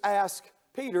 Jesus asked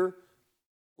Peter,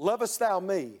 lovest thou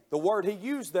me? The word he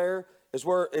used there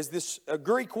is this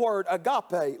Greek word,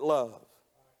 agape love.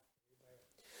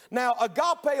 Now,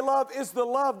 agape love is the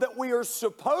love that we are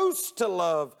supposed to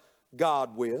love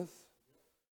God with.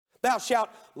 Thou shalt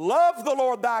love the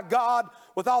Lord thy God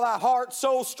with all thy heart,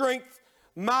 soul, strength,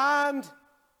 mind.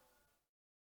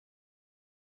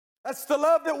 That's the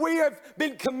love that we have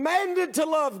been commanded to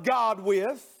love God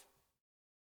with.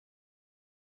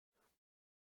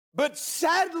 But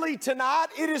sadly tonight,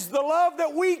 it is the love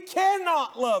that we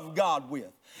cannot love God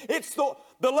with. It's the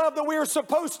love that we are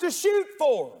supposed to shoot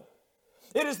for.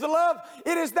 It is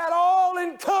that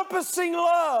all-encompassing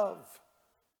love.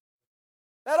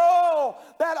 That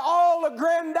all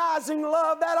aggrandizing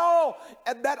love,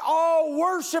 that all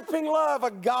worshiping love,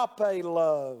 agape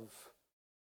love.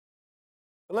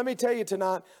 But let me tell you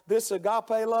tonight, this agape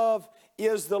love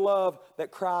is the love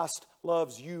that Christ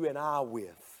loves you and I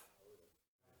with.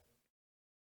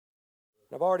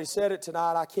 I've already said it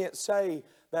tonight, I can't say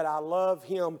that I love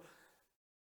Him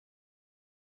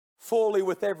fully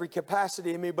with every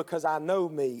capacity in me because I know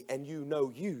me and you know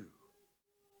you.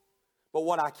 But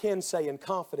what I can say in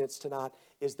confidence tonight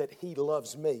is that He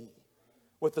loves me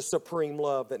with the supreme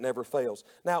love that never fails.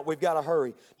 Now, we've got to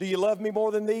hurry. Do you love me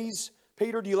more than these?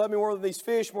 Peter, do you love me more than these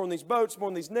fish, more than these boats, more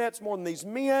than these nets, more than these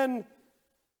men?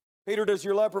 Peter, does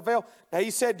your love prevail? Now,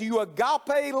 he said, do you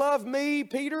agape love me,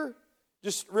 Peter?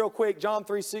 Just real quick, John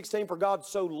 3:16, for God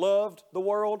so loved the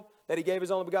world that He gave His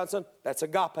only begotten Son. That's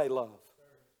agape love.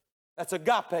 That's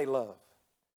agape love.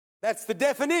 That's the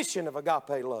definition of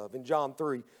agape love in John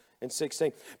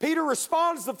 3:16. Peter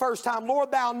responds the first time, Lord,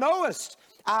 thou knowest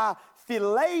I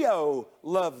phileo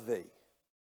love thee.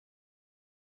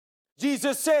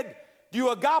 Jesus said, do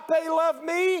you agape love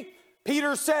me?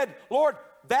 Peter said, Lord,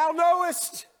 thou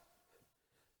knowest.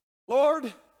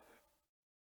 Lord,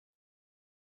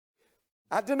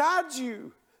 I denied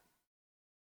you.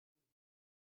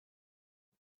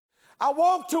 I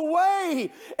walked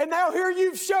away, and now here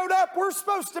you've showed up. We're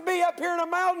supposed to be up here in a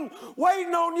mountain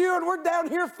waiting on you, and we're down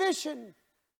here fishing.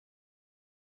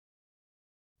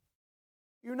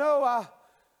 You know, I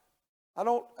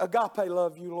don't agape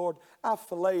love you, Lord. I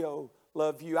phileo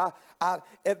love you.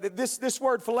 This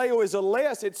word phileo is a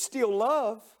less. It's still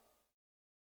love.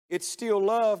 It's still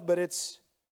love, but it's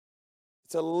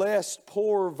a less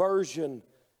poor version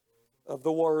of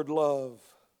the word love.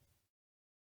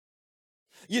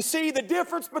 You see, the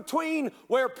difference between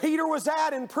where Peter was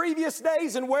at in previous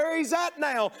days and where he's at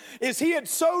now is he had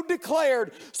so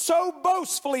declared, so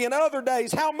boastfully in other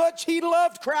days how much he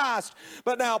loved Christ.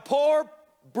 But now poor,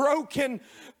 broken,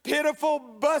 pitiful,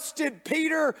 busted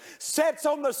Peter sits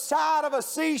on the side of a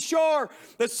seashore,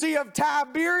 the Sea of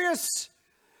Tiberias,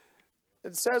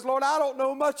 and says, Lord, I don't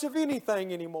know much of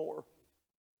anything anymore.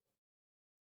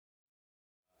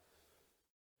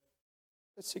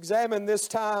 Let's examine this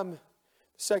time.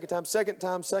 Second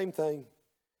time, same thing.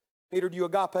 Peter, do you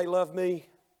agape love me?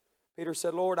 Peter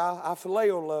said, Lord, I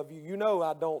phileo love you. You know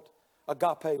I don't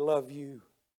agape love you.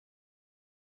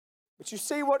 But you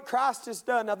see what Christ has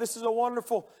done. Now this is a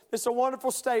wonderful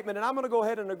statement, and I'm going to go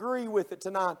ahead and agree with it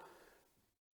tonight.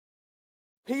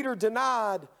 Peter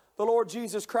denied the Lord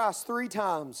Jesus Christ 3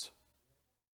 times.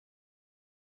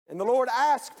 And the Lord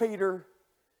asked Peter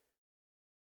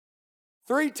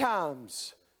 3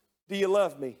 times, do you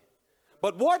love me?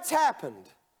 But what's happened?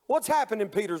 What's happened in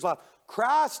Peter's life?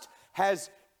 Christ has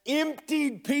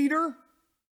emptied Peter.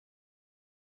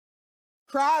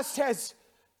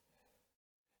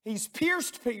 He's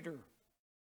pierced Peter.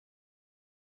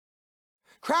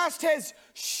 Christ has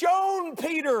shown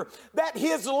Peter that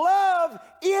his love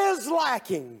is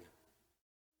lacking.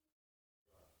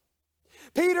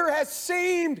 Peter has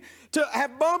seemed to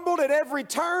have bumbled at every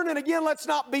turn, and again, let's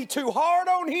not be too hard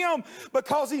on him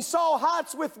because he saw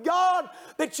heights with God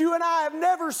that you and I have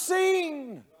never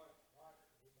seen.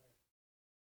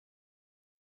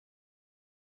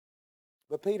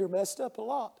 But Peter messed up a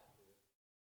lot.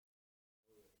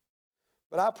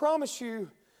 But I promise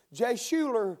you, Jay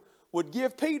Shuler would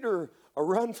give Peter a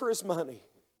run for his money.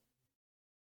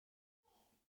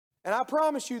 And I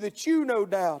promise you that you, no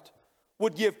doubt,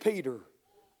 would give Peter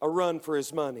a run for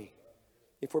his money,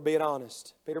 if we're being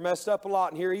honest. Peter messed up a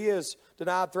lot, and here he is,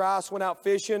 denied thrice, went out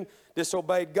fishing,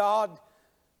 disobeyed God.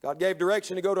 God gave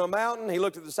direction to go to a mountain. He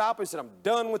looked at the disciples and said, I'm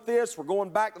done with this. We're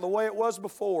going back to the way it was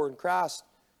before. And Christ,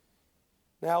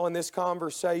 now in this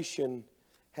conversation,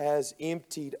 has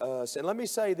emptied us. And let me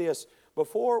say this,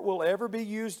 before we'll ever be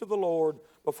used of the Lord,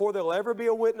 before there'll ever be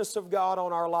a witness of God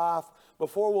on our life,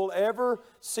 before we'll ever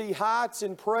see heights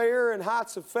in prayer and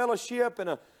heights of fellowship and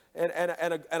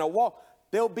a walk,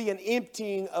 there'll be an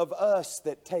emptying of us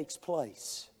that takes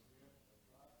place.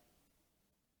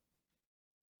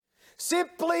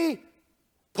 Simply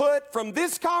put, from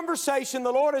this conversation,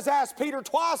 the Lord has asked Peter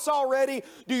twice already,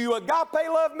 do you agape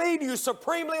love me? Do you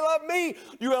supremely love me?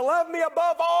 Do you love me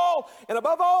above all and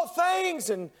above all things?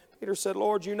 And Peter said,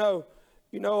 Lord, you know,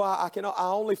 I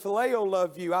only phileo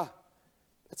love you.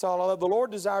 That's all I love. The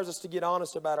Lord desires us to get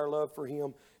honest about our love for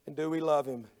Him. And do we love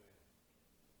Him?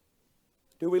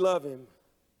 Do we love Him?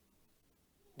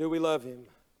 Do we love Him?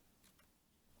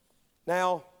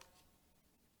 Now,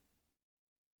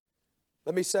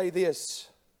 let me say this.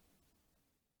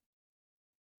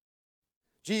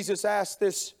 Jesus asked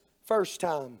this first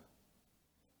time,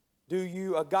 do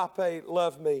you agape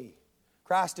love me?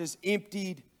 Christ has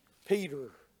emptied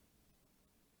Peter.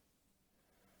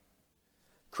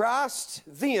 Christ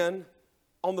then,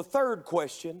 on the third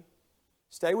question,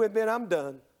 stay with me and I'm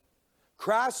done.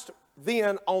 Christ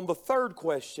then, on the third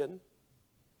question,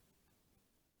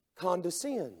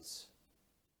 condescends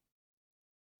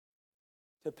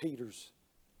to Peter's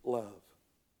love.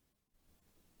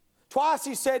 Twice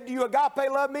he said, do you agape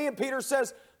love me? And Peter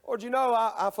says, Lord, you know,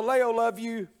 I phileo love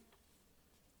you.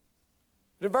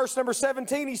 In verse number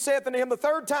 17, he saith unto him the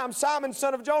third time, Simon,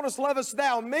 son of Jonas, lovest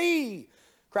thou me?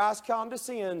 Christ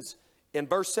condescends in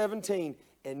verse 17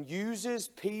 and uses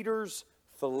Peter's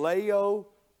phileo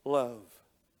love.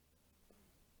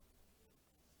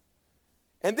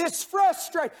 And this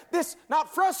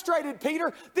not frustrated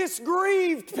Peter, this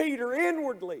grieved Peter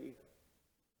inwardly.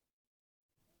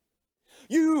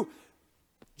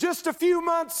 Just a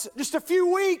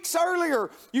few weeks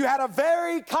earlier, you had a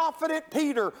very confident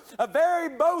Peter, a very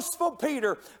boastful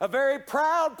Peter, a very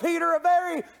proud Peter, a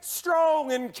very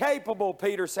strong and capable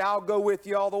Peter. Say, I'll go with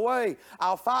you all the way.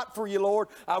 I'll fight for you, Lord.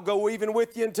 I'll go even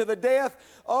with you into the death.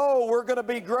 Oh, we're going to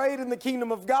be great in the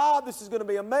kingdom of God. This is going to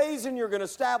be amazing. You're going to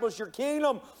establish your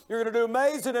kingdom. You're going to do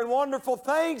amazing and wonderful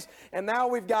things. And now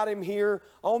we've got him here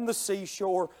on the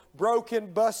seashore,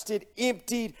 broken, busted,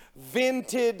 emptied,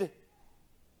 vented,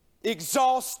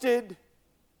 exhausted.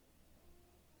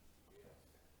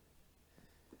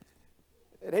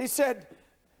 And he said,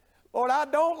 Lord, I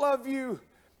don't love you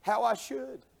how I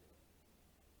should.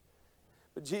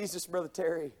 But Jesus, Brother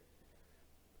Terry,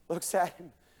 looks at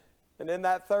him. And then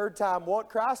that third time, what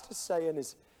Christ is saying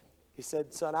is, he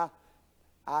said, son,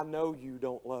 I know you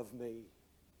don't love me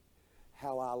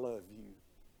how I love you.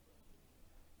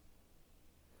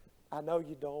 I know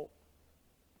you don't.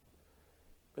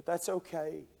 But that's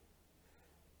okay.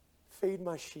 Feed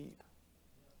my sheep.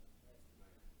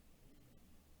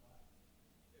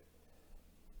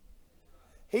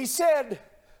 He said,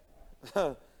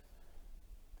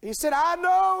 I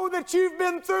know that you've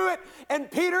been through it.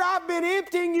 And Peter, I've been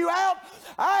emptying you out.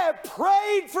 I have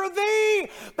prayed for thee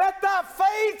that thy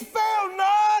faith fail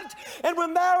not. And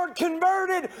when thou art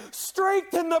converted,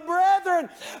 strengthen the brethren.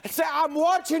 Say, I'm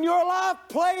watching your life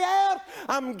play out.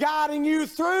 I'm guiding you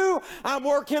through. I'm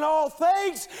working all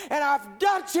things. And I've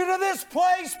got you to this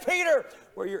place, Peter,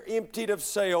 where you're emptied of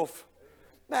self.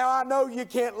 Now, I know you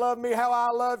can't love me how I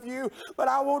love you, but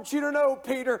I want you to know,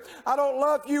 Peter, I don't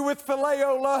love you with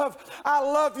phileo love. I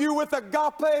love you with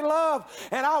agape love,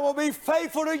 and I will be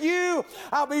faithful to you.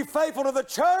 I'll be faithful to the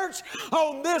church.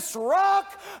 On this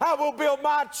rock, I will build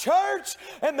my church,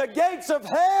 and the gates of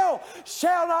hell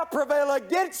shall not prevail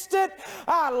against it.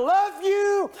 I love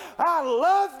you. I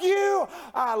love you.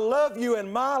 I love you,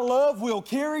 and my love will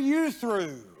carry you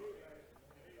through.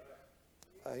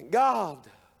 Thank God.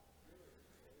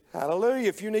 Hallelujah.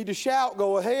 If you need to shout,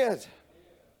 go ahead.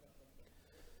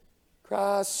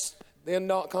 Christ then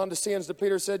not condescends to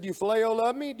Peter, said, "Do you phileo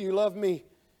love me? Do you love me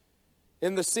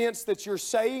in the sense that you're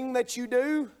saying that you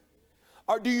do?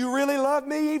 Or do you really love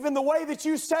me even the way that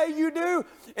you say you do?"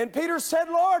 And Peter said,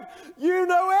 "Lord, you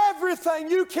know everything.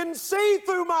 You can see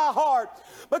through my heart.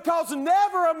 Because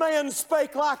never a man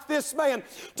spake like this man.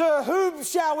 To whom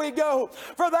shall we go?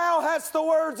 For thou hast the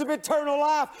words of eternal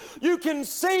life. You can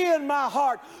see in my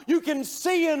heart. You can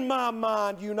see in my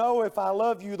mind. You know if I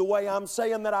love you the way I'm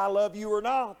saying that I love you or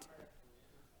not.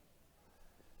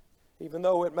 Even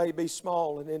though it may be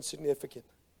small and insignificant."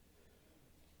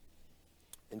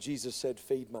 And Jesus said,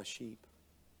 "Feed my sheep."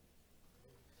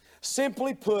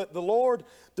 Simply put, the Lord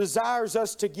desires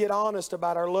us to get honest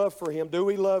about our love for Him. Do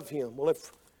we love Him? Well,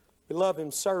 if we love Him,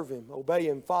 serve Him, obey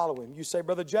Him, follow Him. You say,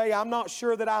 "Brother Jay, I'm not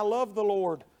sure that I love the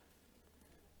Lord."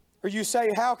 Or you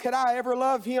say, "How could I ever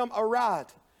love Him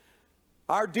aright?"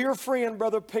 Our dear friend,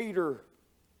 Brother Peter,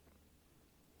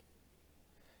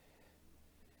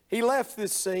 he left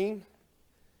this scene.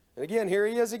 And again, here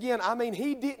he is again. I mean,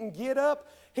 he didn't get up.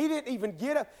 He didn't even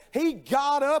get up. He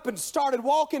got up and started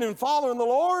walking and following the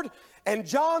Lord. And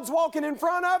John's walking in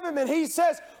front of him, and he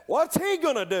says, what's he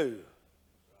going to do?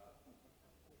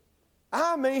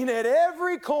 I mean, at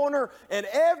every corner and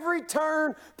every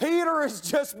turn, Peter is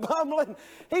just bumbling.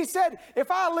 He said,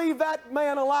 "If I leave that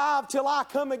man alive till I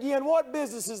come again, what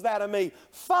business is that of me?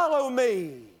 Follow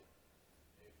me."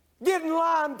 Get in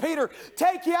line, Peter.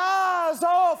 Take your eyes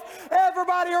off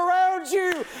everybody around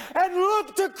you and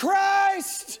look to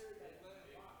Christ.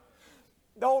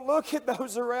 Don't look at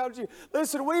those around you.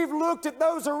 Listen, we've looked at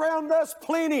those around us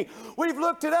plenty. We've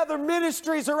looked at other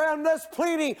ministries around us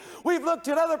plenty. We've looked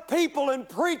at other people and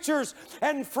preachers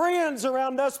and friends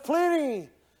around us plenty.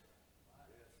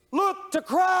 Look to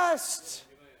Christ.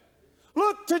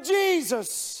 Look to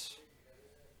Jesus.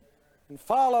 And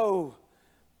follow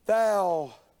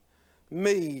thou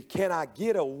me. Can I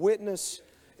get a witness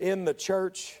in the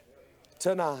church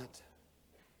tonight?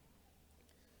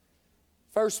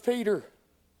 1 Peter.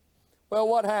 Well,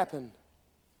 what happened?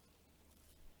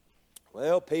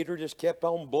 Well, Peter just kept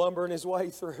on blumbering his way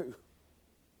through.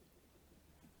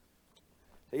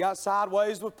 He got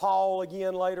sideways with Paul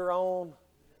again later on.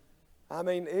 I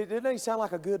mean, didn't he sound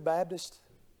like a good Baptist?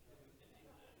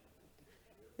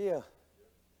 Yeah.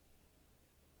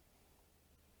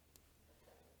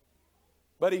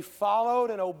 But he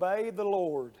followed and obeyed the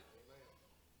Lord.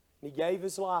 And he gave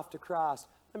his life to Christ.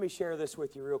 Let me share this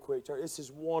with you real quick, church. This is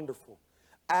wonderful.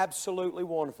 Absolutely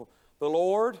wonderful. The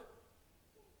Lord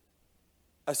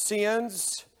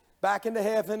ascends back into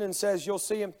heaven and says, you'll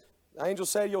see him. The angel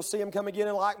said, you'll see him come again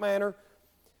in like manner.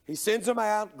 He sends them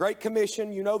out. Great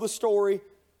Commission. You know the story.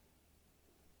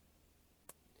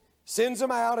 Sends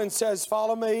them out and says,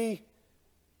 follow me.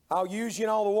 I'll use you in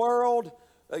all the world.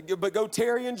 But go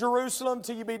tarry in Jerusalem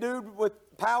till you be endued with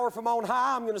power from on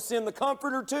high. I'm going to send the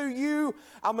Comforter to you.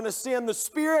 I'm going to send the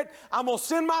Spirit. I'm going to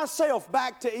send myself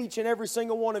back to each and every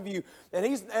single one of you. And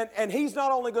He's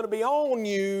not only going to be on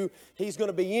you, He's going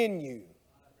to be in you.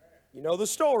 You know the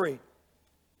story.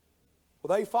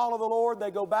 Well, they follow the Lord.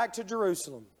 They go back to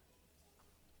Jerusalem.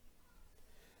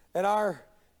 And our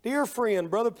dear friend,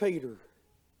 Brother Peter,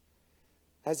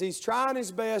 as he's trying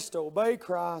his best to obey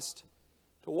Christ,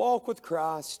 to walk with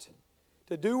Christ,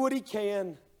 to do what he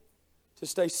can, to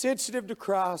stay sensitive to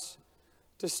Christ,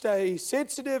 to stay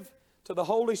sensitive to the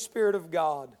Holy Spirit of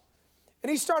God.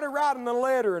 And he started writing a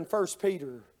letter in 1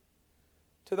 Peter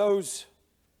to those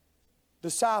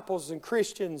disciples and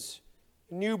Christians,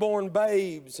 newborn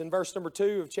babes, in verse number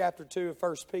 2 of chapter 2 of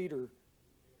 1 Peter.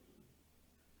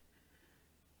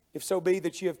 If so be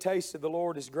that you have tasted the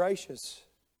Lord is gracious.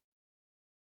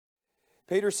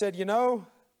 Peter said, you know,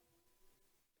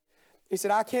 he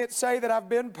said, I can't say that I've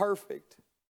been perfect.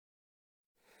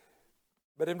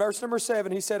 But in verse number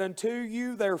 7, he said, unto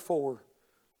you, therefore,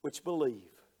 which believe,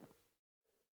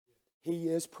 He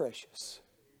is precious.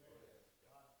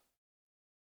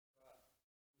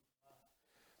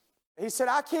 He said,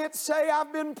 I can't say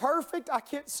I've been perfect. I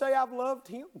can't say I've loved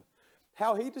Him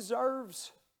how He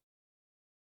deserves.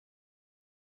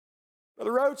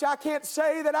 Brother Roach, I can't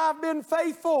say that I've been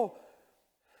faithful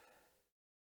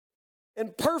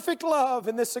in perfect love,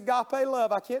 in this agape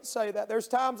love. I can't say that. There's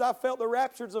times I felt the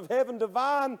raptures of heaven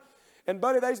divine. And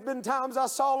buddy, there's been times I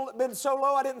saw it been so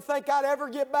low I didn't think I'd ever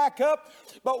get back up.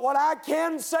 But what I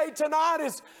can say tonight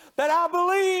is that I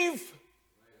believe.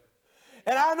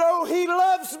 And I know He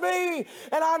loves me.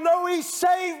 And I know He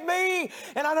saved me.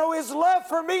 And I know His love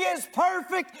for me is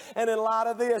perfect. And in light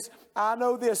of this, I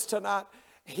know this tonight.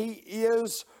 He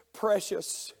is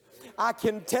precious. I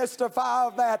can testify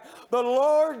of that. The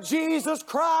Lord Jesus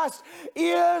Christ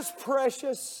is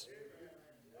precious.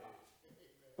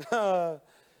 I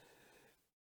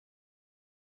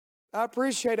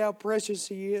appreciate how precious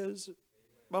He is.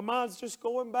 My mind's just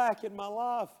going back in my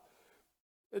life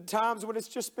at times when it's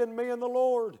just been me and the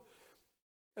Lord.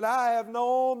 And I have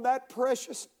known that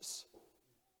preciousness.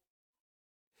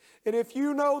 And if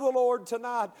you know the Lord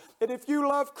tonight, and if you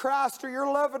love Christ or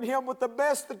you're loving Him with the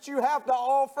best that you have to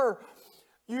offer,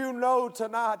 you know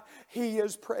tonight He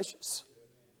is precious.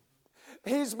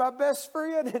 He's my best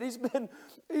friend, and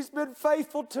He's been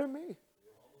faithful to me.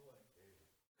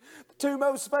 The two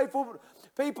most faithful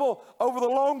people over the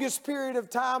longest period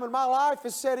of time in my life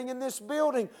is sitting in this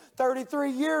building. 33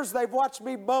 years they've watched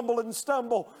me bumble and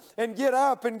stumble and get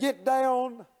up and get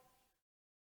down.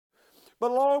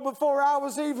 But long before I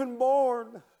was even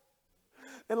born,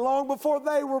 and long before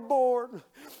they were born,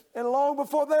 and long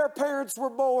before their parents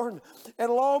were born,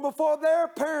 and long before their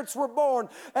parents were born,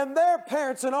 and their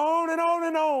parents, and on and on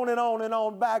and on and on and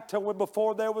on, back to when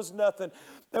before there was nothing.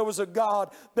 There was a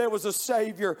God, there was a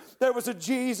Savior, there was a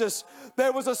Jesus,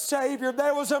 there was a Savior,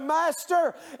 there was a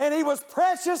Master, and He was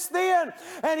precious then,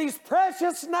 and He's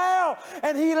precious now,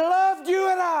 and He loved you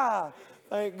and I,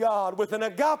 thank God, with an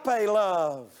agape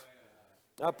love,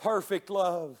 a perfect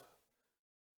love.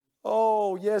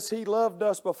 Oh, yes, He loved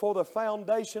us before the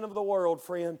foundation of the world,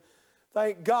 friend.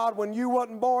 Thank God when you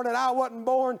wasn't born and I wasn't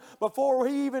born, before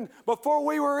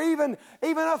we were even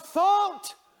a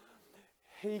thought,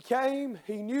 He came,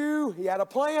 He knew, He had a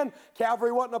plan.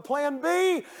 Calvary wasn't a plan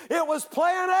B, it was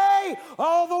plan A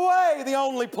all the way, the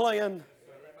only plan.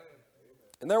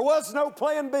 And there was no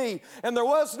plan B, and there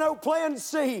was no plan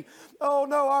C. Oh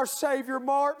no, our Savior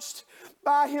marched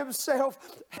by Himself.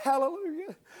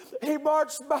 Hallelujah. He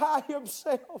marched by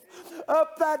Himself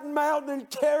up that mountain and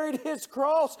carried His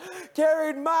cross,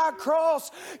 carried my cross,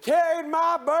 carried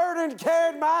my burden,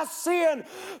 carried my sin,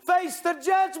 faced the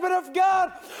judgment of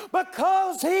God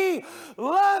because He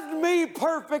loved me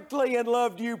perfectly and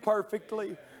loved you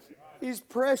perfectly. He's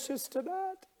precious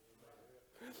tonight.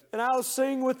 And I'll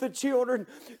sing with the children,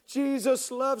 Jesus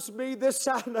loves me, this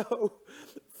I know,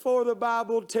 for the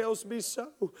Bible tells me so.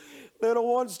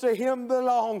 Little ones to Him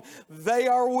belong, they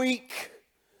are weak.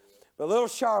 But little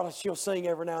Charlotte, she'll sing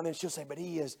every now and then, she'll say, but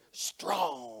He is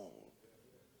strong.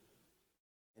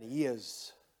 And He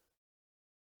is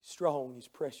strong, He's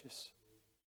precious.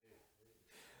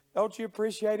 Don't you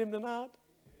appreciate Him tonight?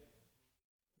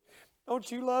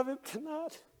 Don't you love Him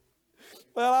tonight?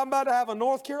 Well, I'm about to have a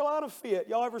North Carolina fit.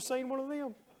 Y'all ever seen one of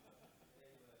them?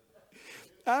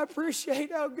 I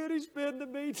appreciate how good He's been to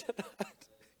me tonight.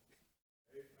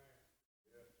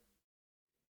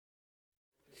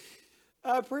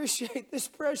 I appreciate this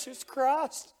precious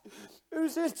Christ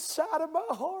who's inside of my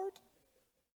heart.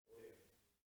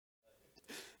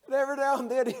 And every now and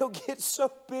then He'll get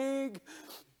so big.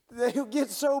 He'll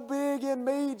get so big in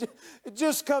me, it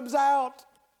just comes out.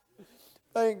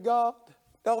 Thank God.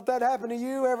 Don't that happen to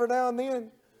you every now and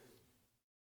then?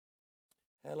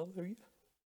 Hallelujah.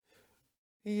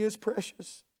 He is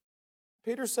precious.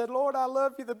 Peter said, Lord, I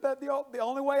love you the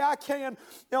only way I can,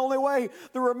 the only way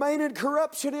the remaining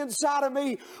corruption inside of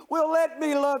me will let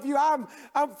me love you. I'm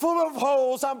full of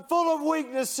holes. I'm full of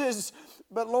weaknesses.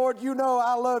 But Lord, you know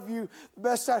I love you the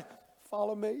best I...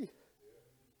 Follow me.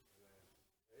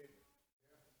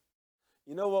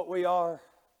 You know what we are,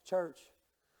 church?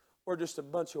 We're just a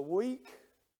bunch of weak,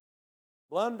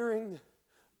 blundering,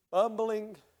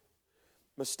 bumbling,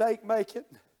 mistake-making,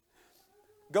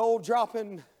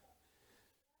 gold-dropping,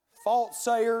 fault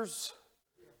sayers,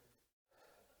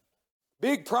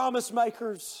 big promise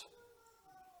makers.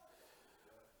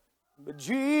 But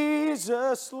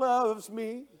Jesus loves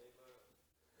me.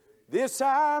 This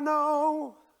I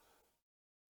know.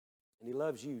 And He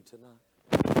loves you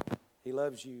tonight. He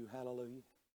loves you. Hallelujah.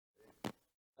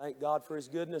 Thank God for His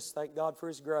goodness. Thank God for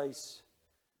His grace.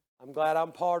 I'm glad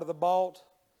I'm part of the bought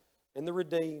and the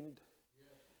redeemed.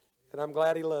 And I'm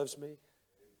glad He loves me.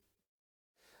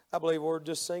 I believe we'll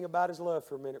just sing about His love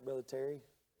for a minute, Brother Terry.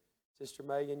 Sister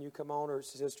Megan, you come on, or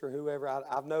Sister whoever.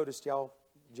 I've noticed y'all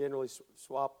generally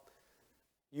swap.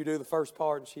 You do the first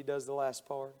part and she does the last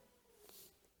part.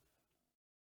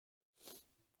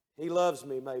 He loves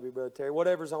me, maybe, Brother Terry.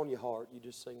 Whatever's on your heart, you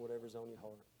just sing whatever's on your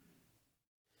heart.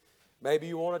 Maybe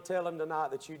you want to tell Him tonight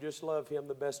that you just love Him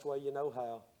the best way you know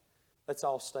how. Let's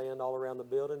all stand all around the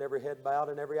building, every head bowed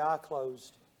and every eye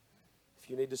closed. If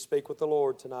you need to speak with the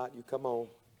Lord tonight, you come on.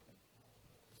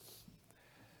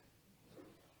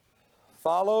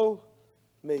 Follow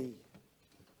me.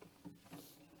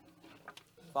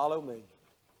 Follow me.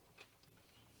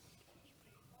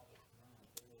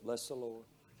 Bless the Lord.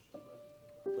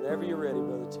 Whenever you're ready,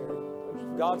 Brother Terry.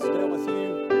 If God's dealt with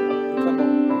you, come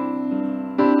on.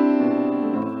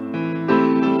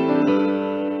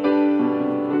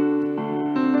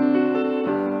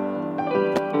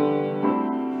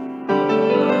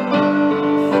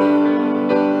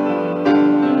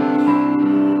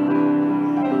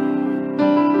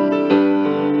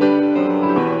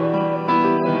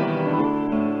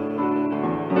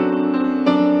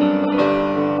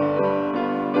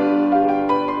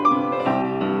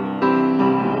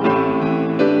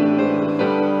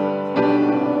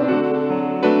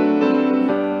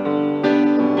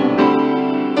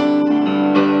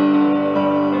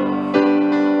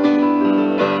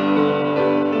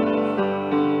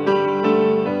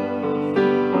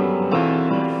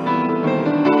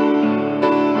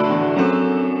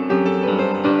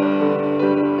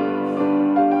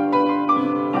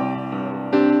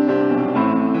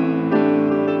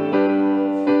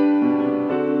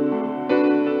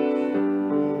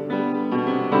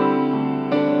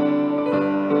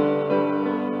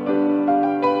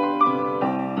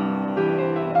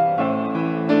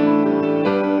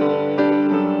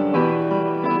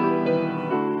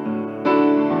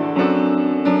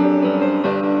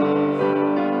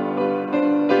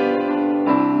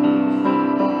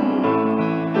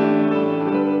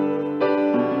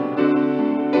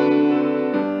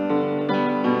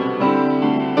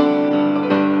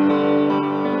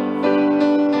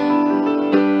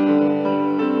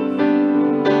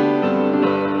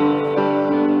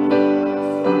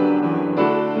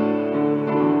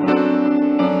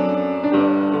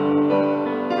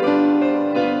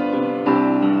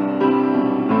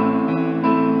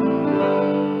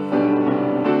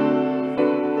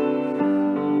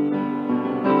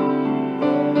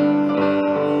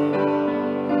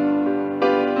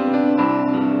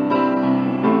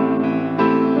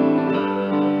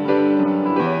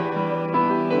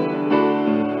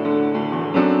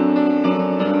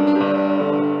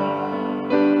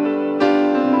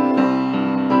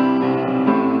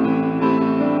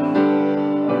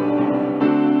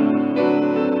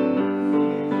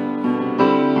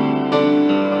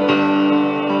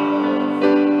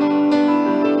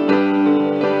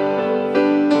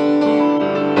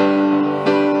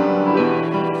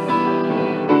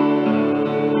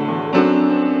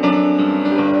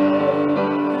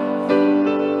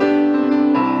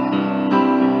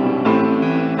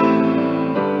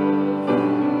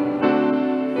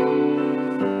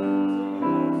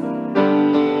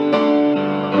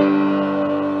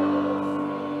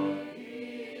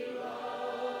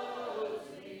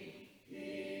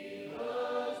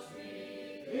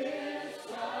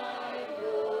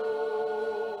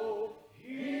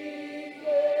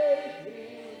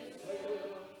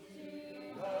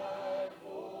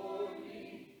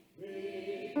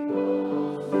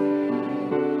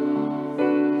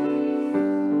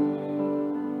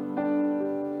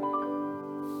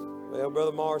 Well,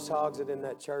 Brother Morris Hogsett in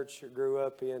that church I grew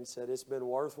up in said it's been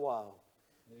worthwhile.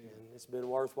 And it's been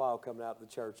worthwhile coming out to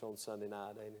the church on Sunday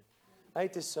night, ain't it?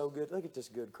 Ain't this so good? Look at this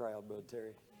good crowd, Brother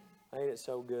Terry. Ain't it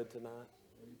so good tonight?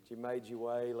 You made your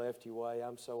way, left your way.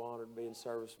 I'm so honored to be in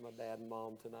service with my dad and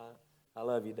mom tonight. I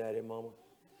love you, Daddy and Mama.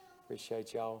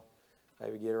 Appreciate y'all.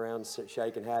 Maybe get around and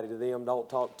shaking howdy to them. Don't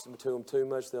talk to them too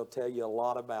much. They'll tell you a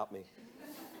lot about me.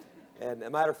 And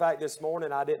a matter of fact, this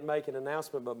morning I didn't make an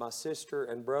announcement, but my sister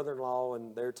and brother-in-law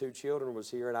and their 2 children was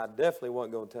here, and I definitely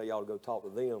wasn't going to tell y'all to go talk to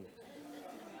them.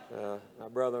 My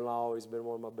brother-in-law, he's been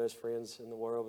one of my best friends in the world.